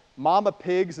saw mama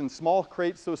pigs in small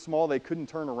crates so small they couldn't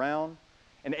turn around,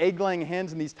 and egg-laying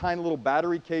hens in these tiny little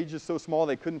battery cages so small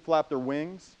they couldn't flap their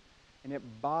wings. And it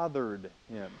bothered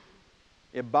him.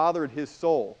 It bothered his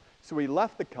soul. So he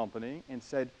left the company and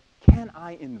said, can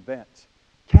I invent?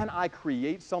 Can I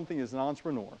create something as an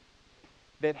entrepreneur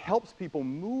that helps people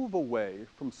move away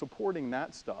from supporting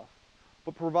that stuff,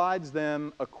 but provides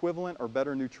them equivalent or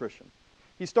better nutrition?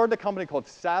 He started a company called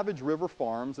Savage River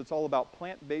Farms. It's all about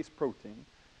plant-based protein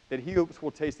that he hopes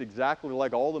will taste exactly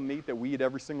like all the meat that we eat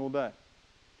every single day.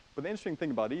 But the interesting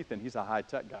thing about Ethan, he's a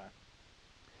high-tech guy.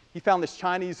 he found this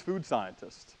Chinese food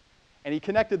scientist. And he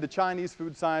connected the Chinese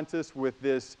food scientist with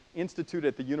this institute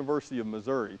at the University of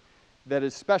Missouri that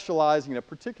is specializing in a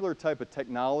particular type of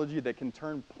technology that can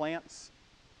turn plants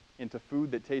into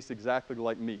food that tastes exactly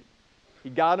like meat. He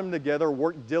got them together,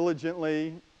 worked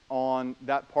diligently on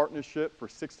that partnership for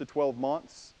 6 to 12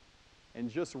 months,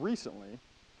 and just recently,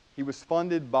 he was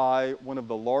funded by one of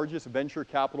the largest venture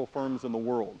capital firms in the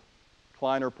world,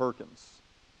 Kleiner Perkins.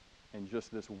 And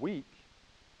just this week,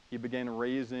 he began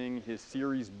raising his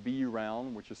Series B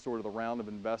round, which is sort of the round of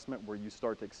investment where you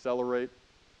start to accelerate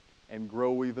and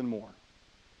grow even more.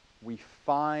 We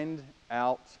find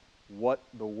out what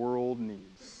the world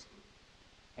needs,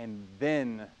 and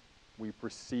then we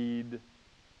proceed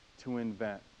to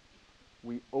invent.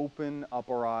 We open up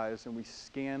our eyes and we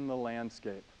scan the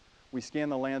landscape. We scan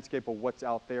the landscape of what's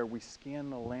out there. We scan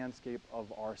the landscape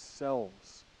of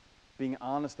ourselves, being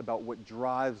honest about what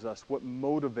drives us, what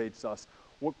motivates us,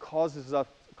 what causes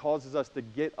us to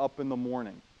get up in the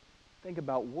morning. Think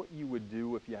about what you would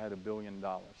do if you had $1 billion.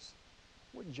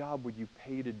 What job would you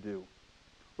pay to do?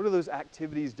 What are those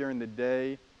activities during the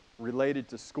day related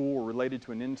to school or related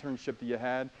to an internship that you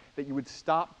had that you would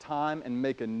stop time and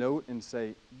make a note and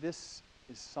say, this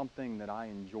is something that I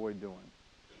enjoy doing.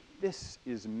 This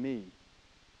is me.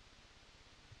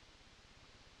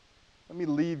 Let me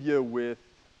leave you with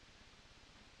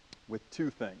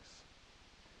two things.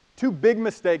 Two big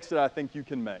mistakes that I think you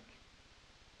can make.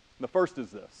 The first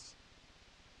is this: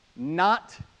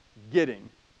 not getting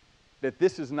that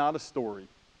this is not a story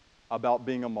about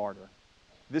being a martyr.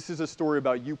 This is a story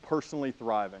about you personally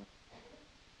thriving.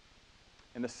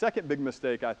 And the second big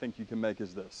mistake I think you can make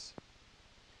is this: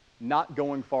 not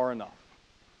going far enough.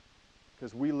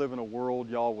 Because we live in a world,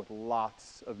 y'all, with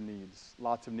lots of needs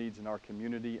in our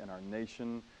community, in our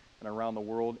nation, and around the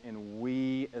world, and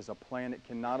we as a planet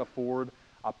cannot afford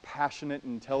a passionate,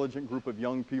 intelligent group of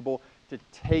young people to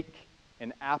take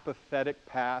an apathetic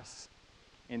pass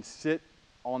and sit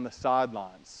on the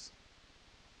sidelines.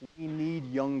 We need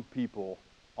young people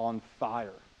on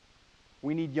fire.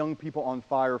 We need young people on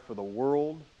fire for the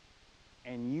world,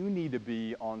 and you need to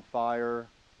be on fire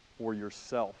for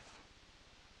yourself.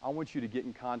 I want you to get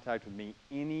in contact with me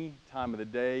any time of the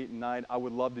day, night. I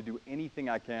would love to do anything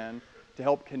I can to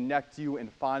help connect you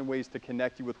and find ways to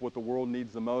connect you with what the world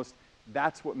needs the most.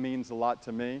 That's what means a lot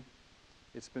to me.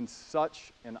 It's been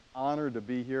such an honor to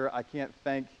be here. I can't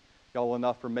thank y'all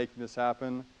enough for making this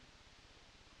happen.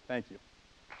 Thank you.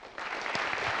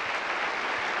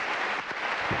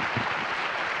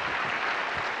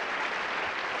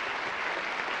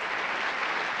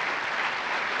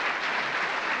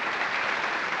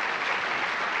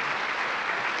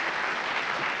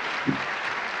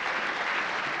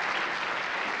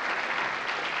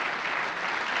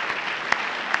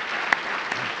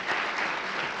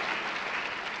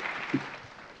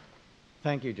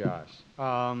 Thank you, Josh.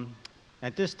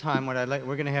 At this time, we're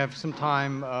going to have some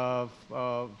time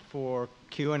for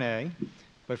Q&A.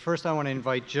 But first, I want to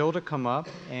invite Jill to come up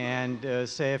and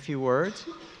say a few words,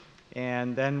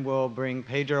 and then we'll bring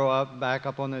Pedro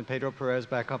Perez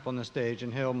back up on the stage,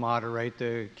 and he'll moderate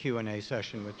the Q&A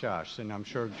session with Josh. And I'm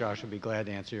sure Josh will be glad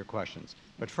to answer your questions.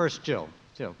 But first, Jill.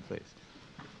 Jill, please.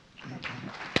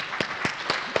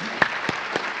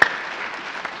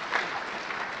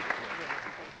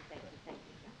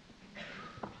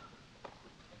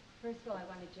 First of all, I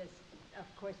want to just, of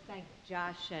course, thank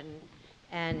Josh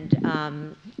and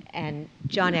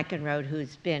John Eckenrode,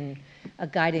 who's been a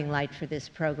guiding light for this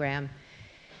program,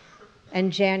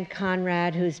 and Jan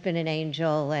Conrad, who's been an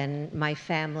angel, and my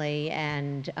family,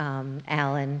 and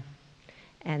Alan,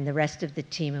 and the rest of the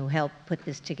team who help put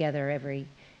this together every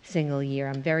single year.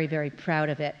 I'm very, very proud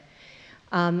of it.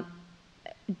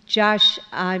 Josh,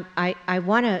 I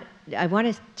want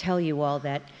to tell you all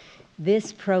that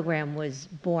this program was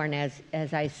born, as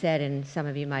I said, and some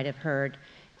of you might have heard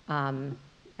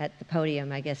at the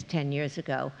podium, I guess 10 years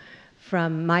ago,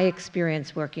 from my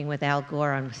experience working with Al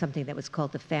Gore on something that was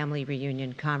called the Family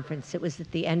Reunion Conference. It was at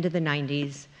the end of the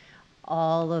 90s.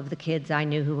 All of the kids I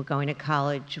knew who were going to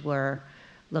college were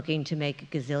looking to make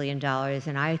 $1 gazillion,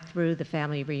 and I, through the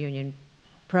Family Reunion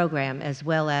program, as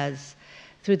well as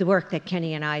through the work that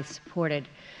Kenny and I supported,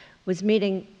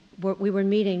 we were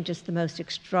meeting just the most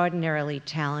extraordinarily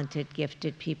talented,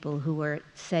 gifted people who were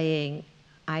saying,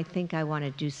 I think I want to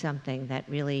do something that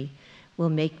really will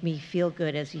make me feel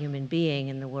good as a human being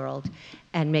in the world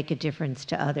and make a difference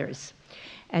to others.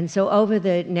 And so over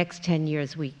the next 10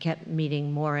 years, we kept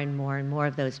meeting more and more and more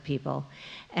of those people.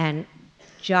 And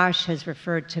Josh has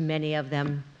referred to many of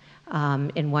them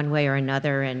in one way or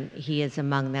another, and he is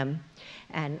among them.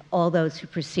 And all those who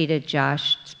preceded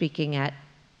Josh speaking at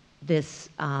this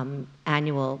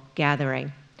annual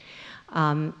gathering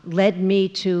led me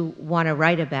to want to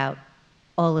write about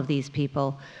all of these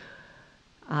people,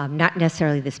 not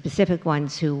necessarily the specific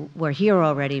ones who were here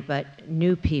already, but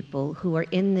new people who are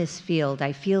in this field.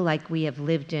 I feel like we have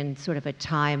lived in sort of a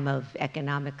time of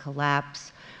economic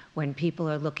collapse when people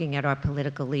are looking at our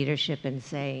political leadership and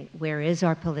saying, where is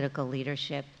our political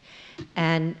leadership?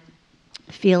 And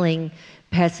feeling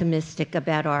pessimistic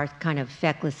about our kind of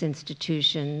feckless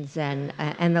institutions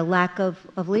and the lack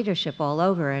of leadership all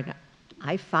over. And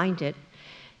I find it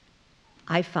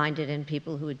in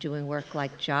people who are doing work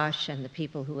like Josh and the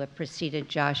people who have preceded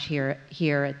Josh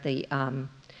here at the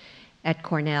at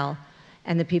Cornell,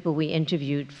 and the people we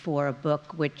interviewed for a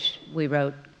book which we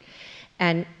wrote.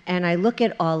 And I look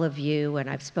at all of you, and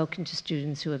I've spoken to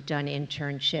students who have done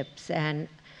internships, and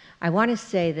I want to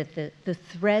say that the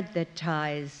thread that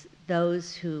ties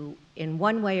those who, in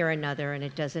one way or another, and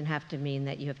it doesn't have to mean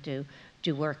that you have to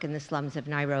do work in the slums of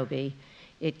Nairobi,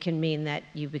 it can mean that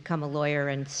you become a lawyer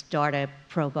and start a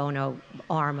pro bono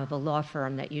arm of a law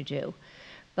firm that you do.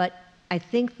 But I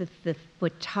think that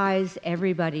what ties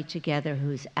everybody together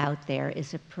who's out there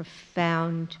is a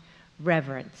profound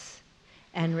reverence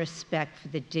and respect for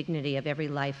the dignity of every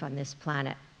life on this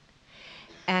planet.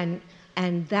 And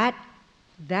that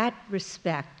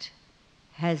respect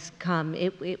has come,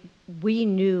 we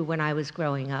knew when I was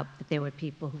growing up that there were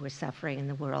people who were suffering in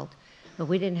the world, but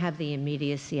we didn't have the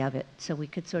immediacy of it, so we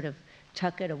could sort of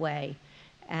tuck it away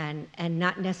and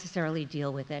not necessarily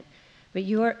deal with it. But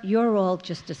you're all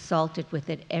just assaulted with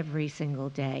it every single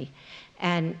day,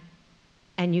 and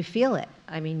you feel it.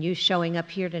 I mean, you showing up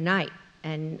here tonight,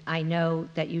 and I know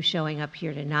that you showing up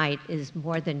here tonight is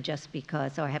more than just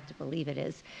because, I have to believe it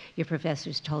is, your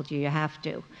professors told you have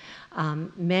to.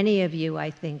 Many of you,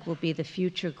 I think, will be the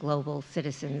future global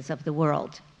citizens of the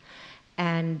world.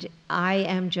 And I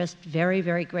am just very,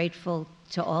 very grateful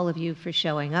to all of you for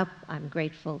showing up. I'm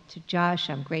grateful to Josh.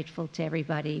 I'm grateful to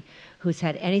everybody who's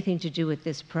had anything to do with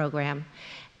this program.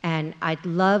 And I'd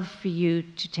love for you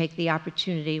to take the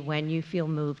opportunity when you feel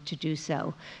moved to do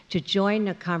so, to join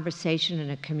a conversation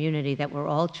in a community that we're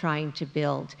all trying to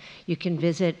build. You can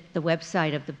visit the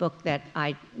website of the book that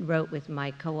I wrote with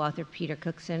my co-author, Peter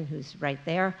Cookson, who's right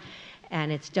there.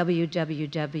 And it's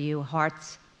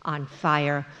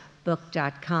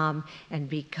www.heartsonfirebook.com, and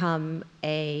become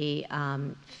a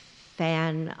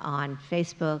fan on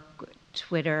Facebook,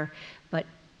 Twitter, but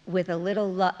with a little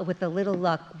luck,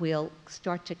 we'll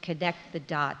start to connect the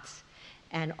dots,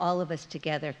 and all of us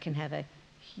together can have a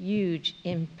huge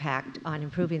impact on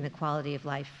improving the quality of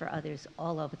life for others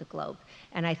all over the globe.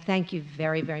 And I thank you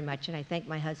very, very much, and I thank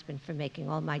my husband for making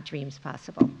all my dreams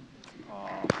possible.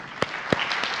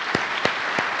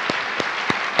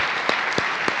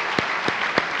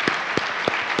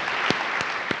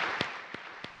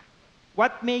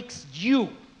 What makes you,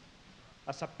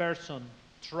 as a person,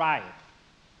 thrive?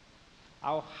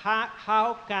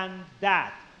 How can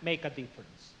that make a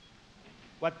difference?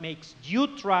 What makes you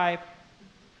thrive?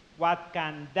 How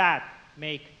can that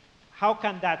make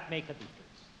a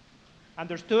difference?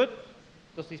 Understood?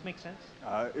 Does this make sense?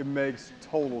 It makes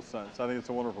total sense. I think it's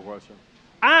a wonderful question.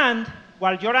 And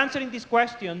while you're answering this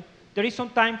question, there is some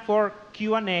time for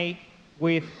Q&A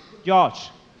with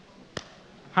Josh.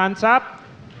 Hands up.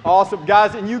 Awesome,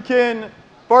 guys, and you can,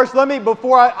 first let me,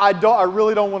 before I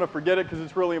really don't want to forget it because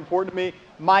it's really important to me,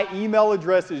 my email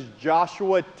address is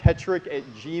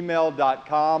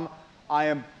joshuatetrick@gmail.com. I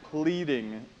am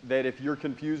pleading that if you're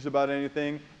confused about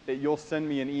anything, that you'll send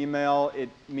me an email. It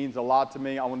means a lot to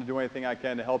me. I want to do anything I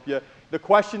can to help you. The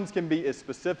questions can be as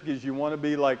specific as you want to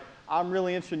be, like, I'm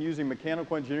really interested in using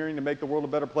mechanical engineering to make the world a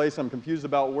better place. I'm confused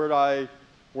about where I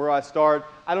start.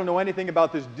 I don't know anything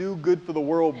about this do good for the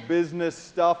world business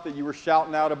stuff that you were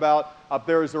shouting out about up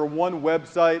there. Is there one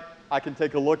website I can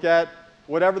take a look at?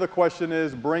 Whatever the question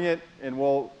is, bring it, and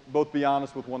we'll both be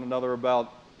honest with one another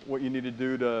about what you need to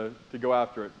do to go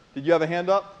after it. Did you have a hand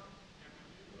up?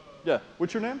 Yeah.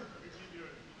 What's your name?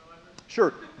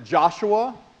 Sure.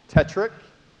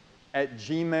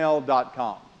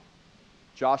 JoshuaTetrick@gmail.com.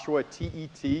 Joshua,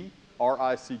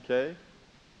 Tetrick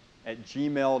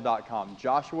 @gmail.com.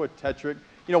 Joshua Tetrick.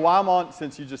 You know, while I'm on,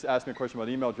 since you just asked me a question about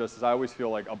email addresses, I always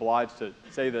feel like obliged to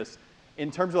say this.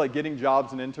 In terms of like getting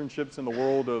jobs and internships in the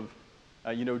world of,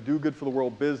 do good for the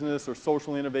world business or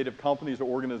socially innovative companies or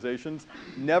organizations,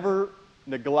 never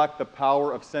neglect the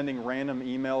power of sending random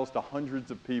emails to hundreds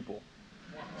of people.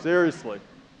 Seriously.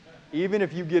 Even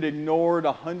if you get ignored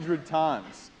 100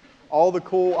 times. All the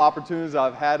cool opportunities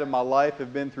I've had in my life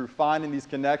have been through finding these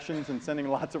connections and sending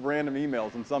lots of random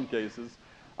emails in some cases,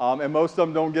 and most of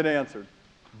them don't get answered.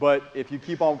 But if you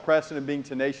keep on pressing and being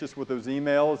tenacious with those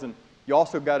emails, and you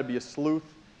also got to be a sleuth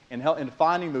in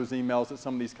finding those emails at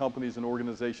some of these companies and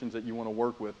organizations that you want to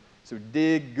work with. So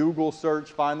dig, Google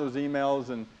search, find those emails,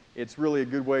 and it's really a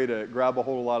good way to grab a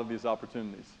hold of a lot of these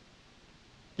opportunities.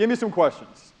 Give me some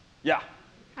questions. Yeah.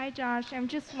 Hi, Josh. I'm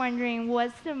just wondering,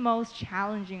 what's the most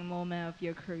challenging moment of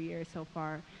your career so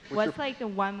far? What's like the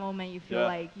one moment you feel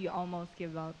like you almost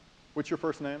give up? What's your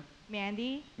first name?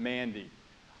 Mandy. Mandy.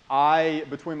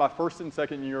 Between my first and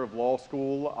second year of law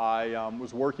school, I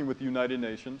was working with the United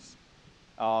Nations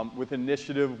with an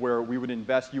initiative where we would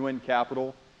invest UN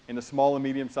capital in the small and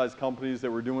medium-sized companies that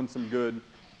were doing some good.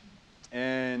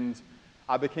 And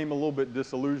I became a little bit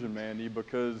disillusioned, Mandy,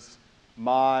 because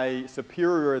my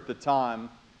superior at the time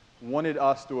wanted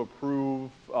us to approve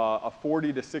a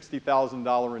 $40,000 to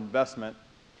 $60,000 investment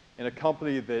in a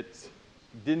company that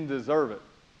didn't deserve it,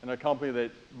 in a company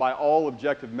that, by all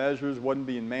objective measures, wasn't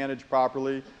being managed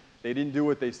properly. They didn't do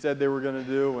what they said they were going to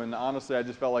do, and honestly, I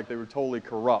just felt like they were totally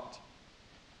corrupt.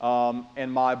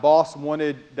 And my boss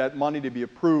wanted that money to be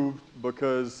approved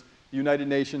because the United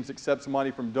Nations accepts money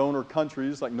from donor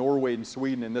countries like Norway and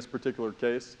Sweden in this particular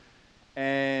case.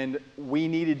 And we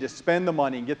needed to spend the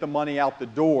money and get the money out the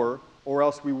door, or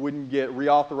else we wouldn't get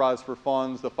reauthorized for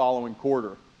funds the following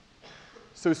quarter.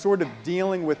 So sort of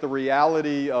dealing with the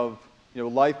reality of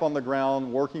life on the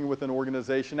ground, working with an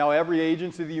organization. Now, every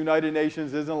agency of the United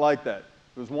Nations isn't like that.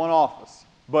 There's one office.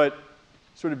 But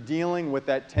sort of dealing with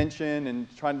that tension and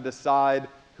trying to decide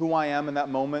who I am in that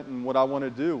moment and what I want to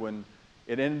do. And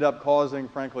it ended up causing,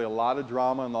 frankly, a lot of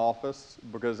drama in the office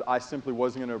because I simply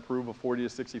wasn't going to approve a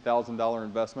 $40,000 to $60,000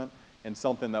 investment in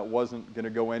something that wasn't going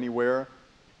to go anywhere.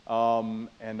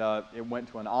 It went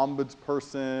to an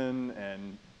ombudsperson,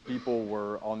 and people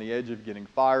were on the edge of getting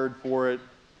fired for it.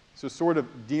 So sort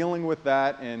of dealing with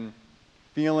that and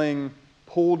feeling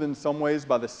pulled in some ways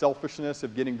by the selfishness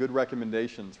of getting good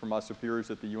recommendations from my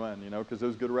superiors at the UN, because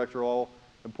those good recs are all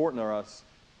important to us.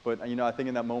 But I think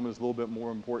in that moment it's a little bit more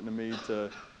important to me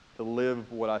to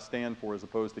live what I stand for as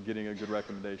opposed to getting a good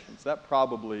recommendation. So that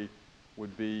probably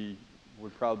would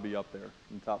probably be up there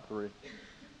in the top 3.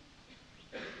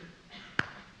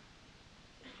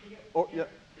 Oh, yeah.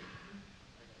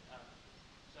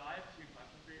 So I have 2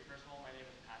 questions for you. First of all, my name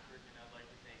is Patrick, and I'd like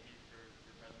to thank you for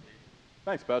your presentation.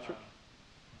 Thanks, Patrick.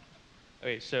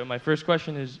 Okay, so my first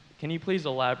question is, can you please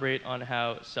elaborate on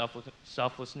how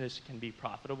selflessness can be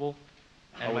profitable?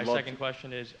 And my second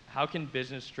question is, how can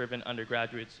business-driven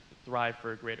undergraduates thrive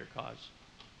for a greater cause?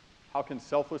 How can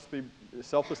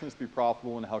selflessness be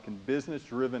profitable, and how can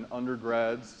business-driven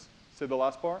undergrads, say the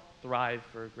last part? Thrive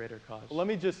for a greater cause. Well,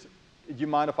 do you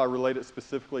mind if I relate it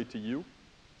specifically to you?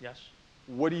 Yes.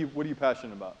 What are you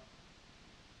passionate about?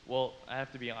 Well, I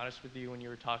have to be honest with you. When you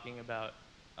were talking about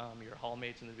your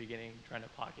hallmates in the beginning trying to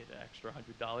pocket an extra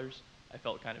 $100, I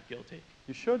felt kind of guilty.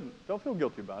 You shouldn't. Don't feel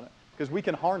guilty about it, because we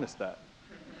can harness that.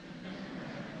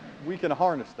 We can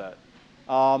harness that.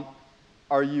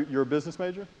 You're a business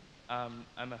major? I'm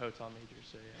a hotel major,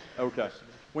 so yeah. Okay.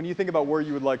 When you think about where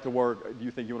you would like to work, do you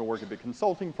think you want to work at big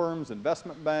consulting firms,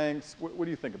 investment banks? What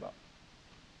do you think about?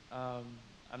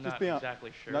 I'm not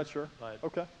exactly sure. Not sure? But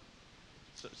okay.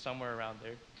 Somewhere around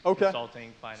there. Okay.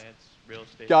 Consulting, finance, real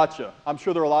estate. Gotcha. I'm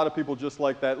sure there are a lot of people just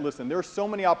like that. Listen, there are so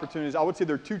many opportunities. I would say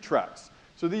there are 2 tracks.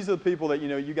 So these are the people that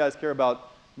you guys care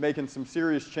about making some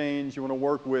serious change. You want to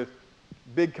work with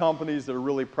big companies that are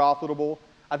really profitable.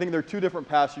 I think there are 2 different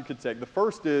paths you could take. The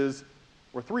first is,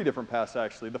 or 3 different paths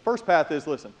actually. The first path is,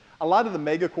 listen, a lot of the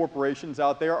mega corporations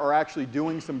out there are actually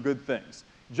doing some good things.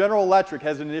 General Electric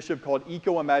has an initiative called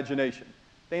Eco-Imagination.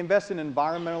 They invest in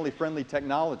environmentally friendly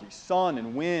technology, sun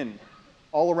and wind,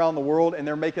 all around the world, and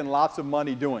they're making lots of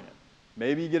money doing it.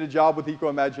 Maybe you get a job with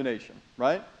Eco-Imagination,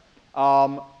 right?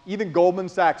 Even Goldman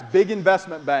Sachs, big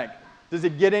investment bank. Does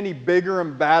it get any bigger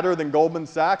and badder than Goldman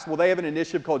Sachs? Well, they have an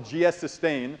initiative called GS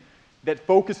Sustain that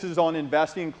focuses on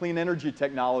investing in clean energy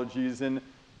technologies and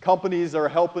companies that are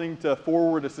helping to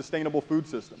forward a sustainable food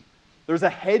system. There's a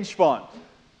hedge fund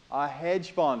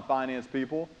finance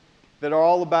people,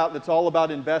 that's all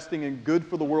about investing in good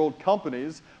for the world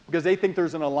companies because they think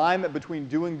there's an alignment between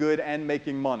doing good and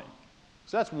making money.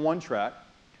 So that's one track.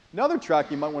 Another track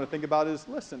you might want to think about is,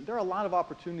 listen, there are a lot of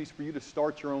opportunities for you to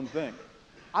start your own thing.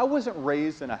 I wasn't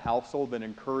raised in a household that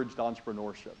encouraged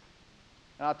entrepreneurship.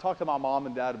 And I talk to my mom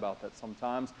and dad about that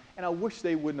sometimes, and I wish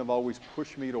they wouldn't have always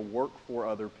pushed me to work for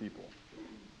other people.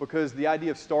 Because the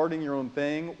idea of starting your own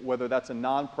thing, whether that's a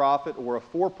nonprofit or a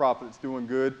for-profit that's doing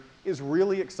good, is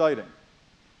really exciting.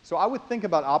 So I would think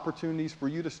about opportunities for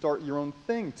you to start your own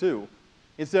thing too.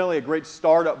 Incidentally, a great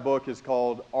startup book is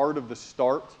called Art of the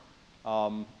Start.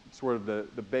 sort of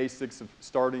the basics of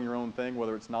starting your own thing,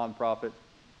 whether it's nonprofit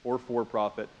or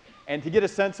for-profit. And to get a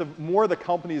sense of more of the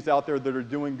companies out there that are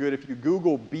doing good, if you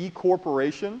Google B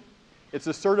Corporation, it's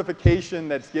a certification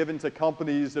that's given to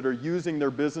companies that are using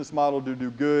their business model to do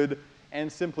good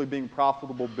and simply being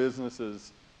profitable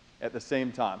businesses at the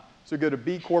same time. So go to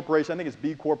B Corporation, I think it's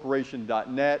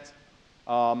bcorporation.net.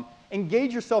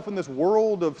 Engage yourself in this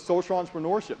world of social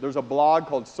entrepreneurship. There's a blog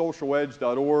called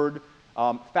socialedge.org.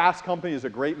 Fast Company is a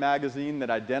great magazine that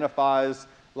identifies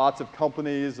lots of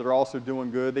companies that are also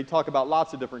doing good. They talk about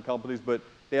lots of different companies, but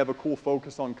they have a cool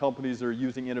focus on companies that are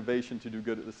using innovation to do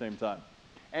good at the same time.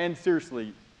 And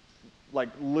seriously, like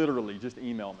literally, just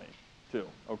email me too,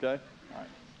 okay? All right.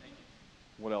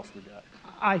 What else we got?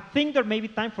 I think there may be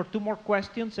time for 2 more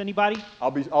questions. Anybody?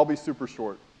 I'll be super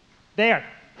short. There.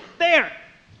 There.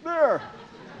 There.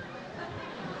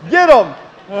 Get him.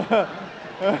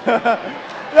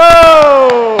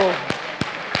 Yo!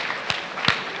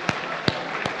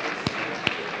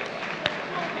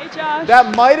 Hey, Josh.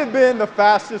 That might have been the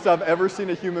fastest I've ever seen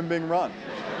a human being run.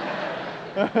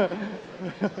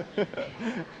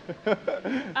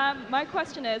 My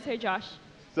question is, hey, Josh.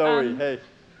 Zoe, hey.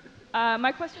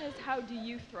 My question is, how do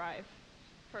you thrive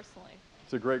personally?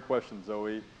 It's a great question,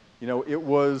 Zoe. You know, it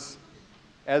was,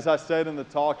 as I said in the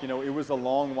talk, you know, it was a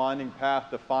long, winding path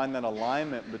to find that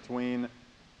alignment between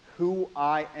who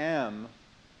I am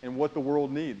and what the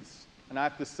world needs. And I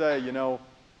have to say, you know,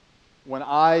 when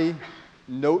I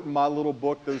note in my little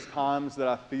book those times that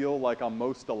I feel like I'm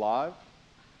most alive,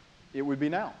 it would be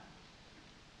now.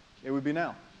 It would be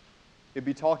now. It'd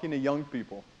be talking to young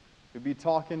people. It'd be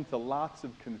talking to lots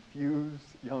of confused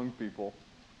young people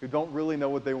who don't really know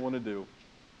what they want to do,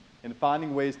 and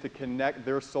finding ways to connect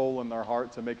their soul and their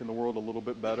heart to making the world a little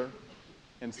bit better.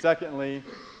 And secondly,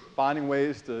 finding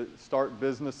ways to start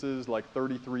businesses like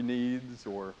 33 Needs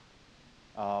or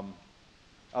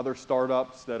other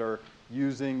startups that are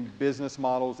using business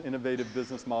models, innovative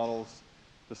business models,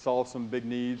 to solve some big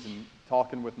needs, and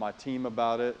talking with my team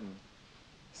about it, and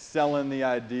selling the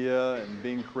idea and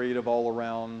being creative all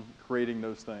around creating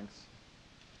those things.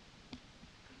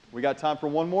 We got time for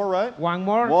one more, right? One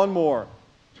more? One more.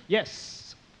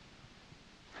 Yes.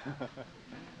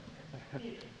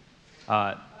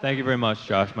 Thank you very much,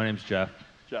 Josh. My name's Jeff.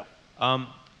 Jeff.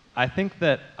 I think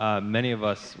that many of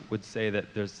us would say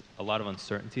that there's a lot of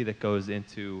uncertainty that goes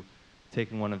into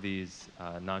taking one of these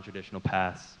non-traditional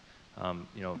paths,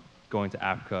 you know, going to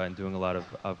Africa and doing a lot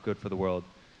of good for the world.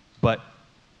 But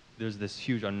there's this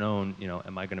huge unknown, you know,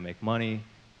 am I going to make money?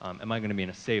 Am I going to be in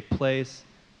a safe place?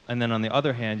 And then on the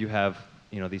other hand, you have,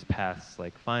 you know, these paths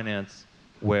like finance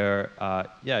where,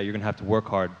 yeah, you're going to have to work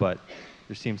hard, but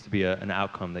there seems to be an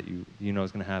outcome that you know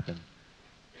is going to happen.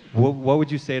 What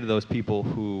would you say to those people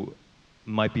who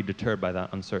might be deterred by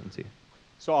that uncertainty?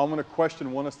 So I'm going to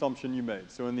question one assumption you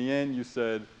made. So in the end, you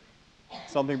said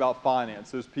something about finance.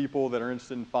 There's people that are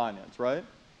interested in finance, right?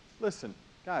 Listen,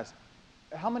 guys,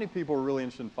 how many people are really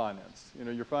interested in finance? You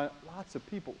know, lots of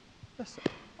people. Listen,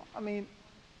 I mean,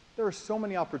 there are so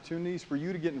many opportunities for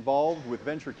you to get involved with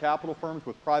venture capital firms,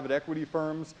 with private equity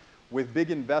firms, with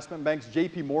big investment banks.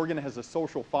 JP Morgan has a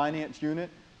social finance unit.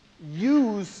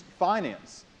 Use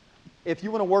finance. If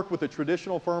you want to work with a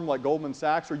traditional firm like Goldman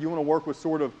Sachs, or you want to work with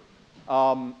sort of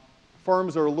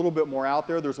firms that are a little bit more out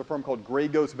there, there's a firm called Gray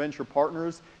Ghost Venture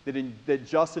Partners that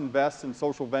just invests in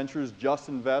social ventures, just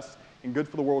invests in good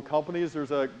for the world companies. There's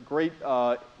a great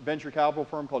venture capital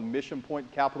firm called Mission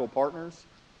Point Capital Partners.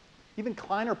 Even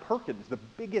Kleiner Perkins, the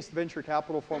biggest venture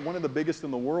capital firm, one of the biggest in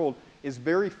the world, is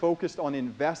very focused on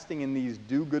investing in these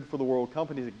do good for the world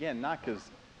companies. Again, not because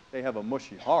they have a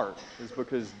mushy heart, it's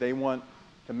because they want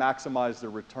to maximize their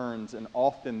returns, and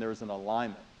often there's an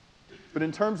alignment. But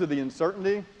in terms of the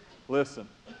uncertainty, listen,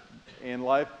 in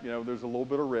life, you know, there's a little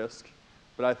bit of risk,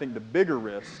 but I think the bigger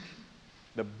risk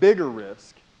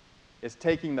is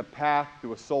taking the path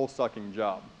to a soul-sucking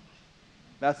job.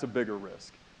 That's a bigger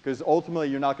risk, because ultimately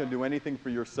you're not going to do anything for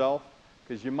yourself,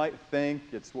 because you might think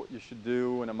it's what you should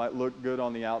do and it might look good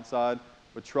on the outside,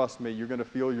 but trust me, you're going to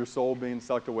feel your soul being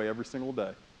sucked away every single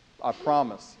day. I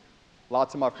promise.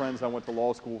 Lots of my friends I went to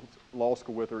law school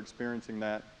with are experiencing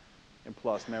that. And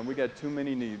plus, man, we got too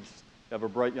many needs to have a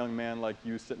bright young man like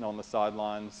you sitting on the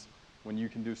sidelines when you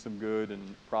can do some good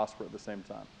and prosper at the same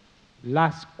time.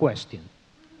 Last question.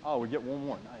 Oh, we get one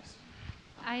more. Nice.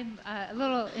 I'm a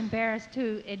little embarrassed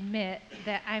to admit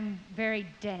that I'm very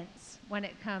dense when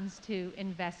it comes to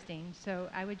investing. So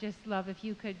I would just love if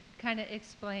you could kind of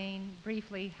explain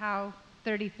briefly how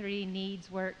 33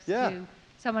 Needs works to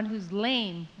someone who's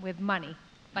lame with money,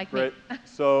 like Great. me.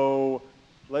 So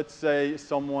let's say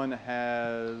someone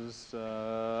has,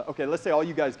 okay, let's say all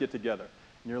you guys get together.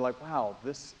 And you're like, wow,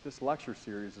 this lecture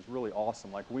series is really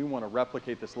awesome. Like, we want to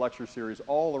replicate this lecture series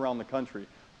all around the country.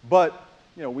 But,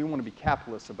 you know, we want to be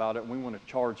capitalists about it, and we want to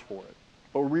charge for it.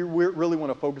 But we really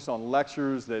want to focus on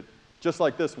lectures that, just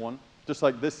like this one, just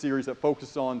like this series, that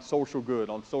focus on social good,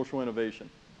 on social innovation.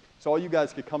 So all you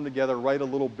guys could come together, write a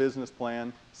little business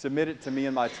plan, submit it to me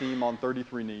and my team on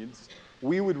 33 Needs.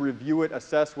 We would review it,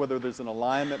 assess whether there's an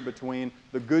alignment between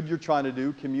the good you're trying to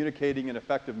do, communicating an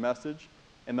effective message,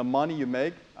 and the money you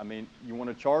make. I mean, you want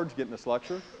to charge getting this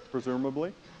lecture,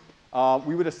 presumably.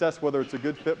 We would assess whether it's a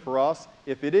good fit for us.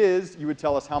 If it is, you would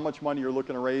tell us how much money you're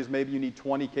looking to raise. Maybe you need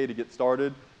 $20K to get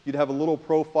started. You'd have a little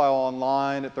profile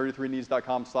online at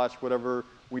 33needs.com/whatever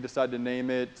we decide to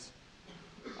name it.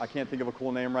 I can't think of a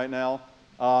cool name right now.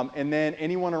 And then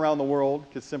anyone around the world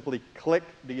could simply click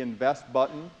the invest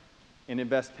button and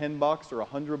invest $10 or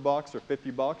 $100 or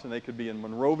 $50, and they could be in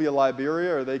Monrovia,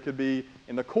 Liberia, or they could be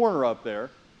in the corner up there.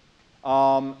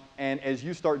 And as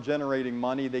you start generating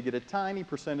money, they get a tiny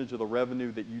percentage of the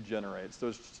revenue that you generate.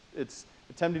 So it's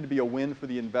attempting to be a win for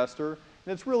the investor.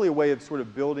 And it's really a way of sort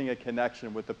of building a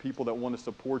connection with the people that want to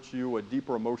support you, a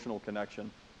deeper emotional connection,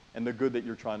 and the good that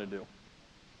you're trying to do.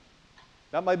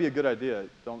 That might be a good idea.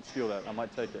 Don't steal that. I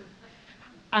might take it.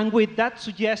 And with that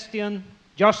suggestion,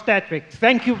 Josh Tetrick,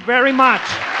 thank you very much.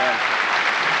 Thanks.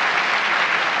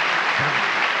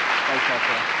 Thanks, my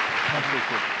friend. I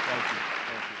appreciate it. Thank you.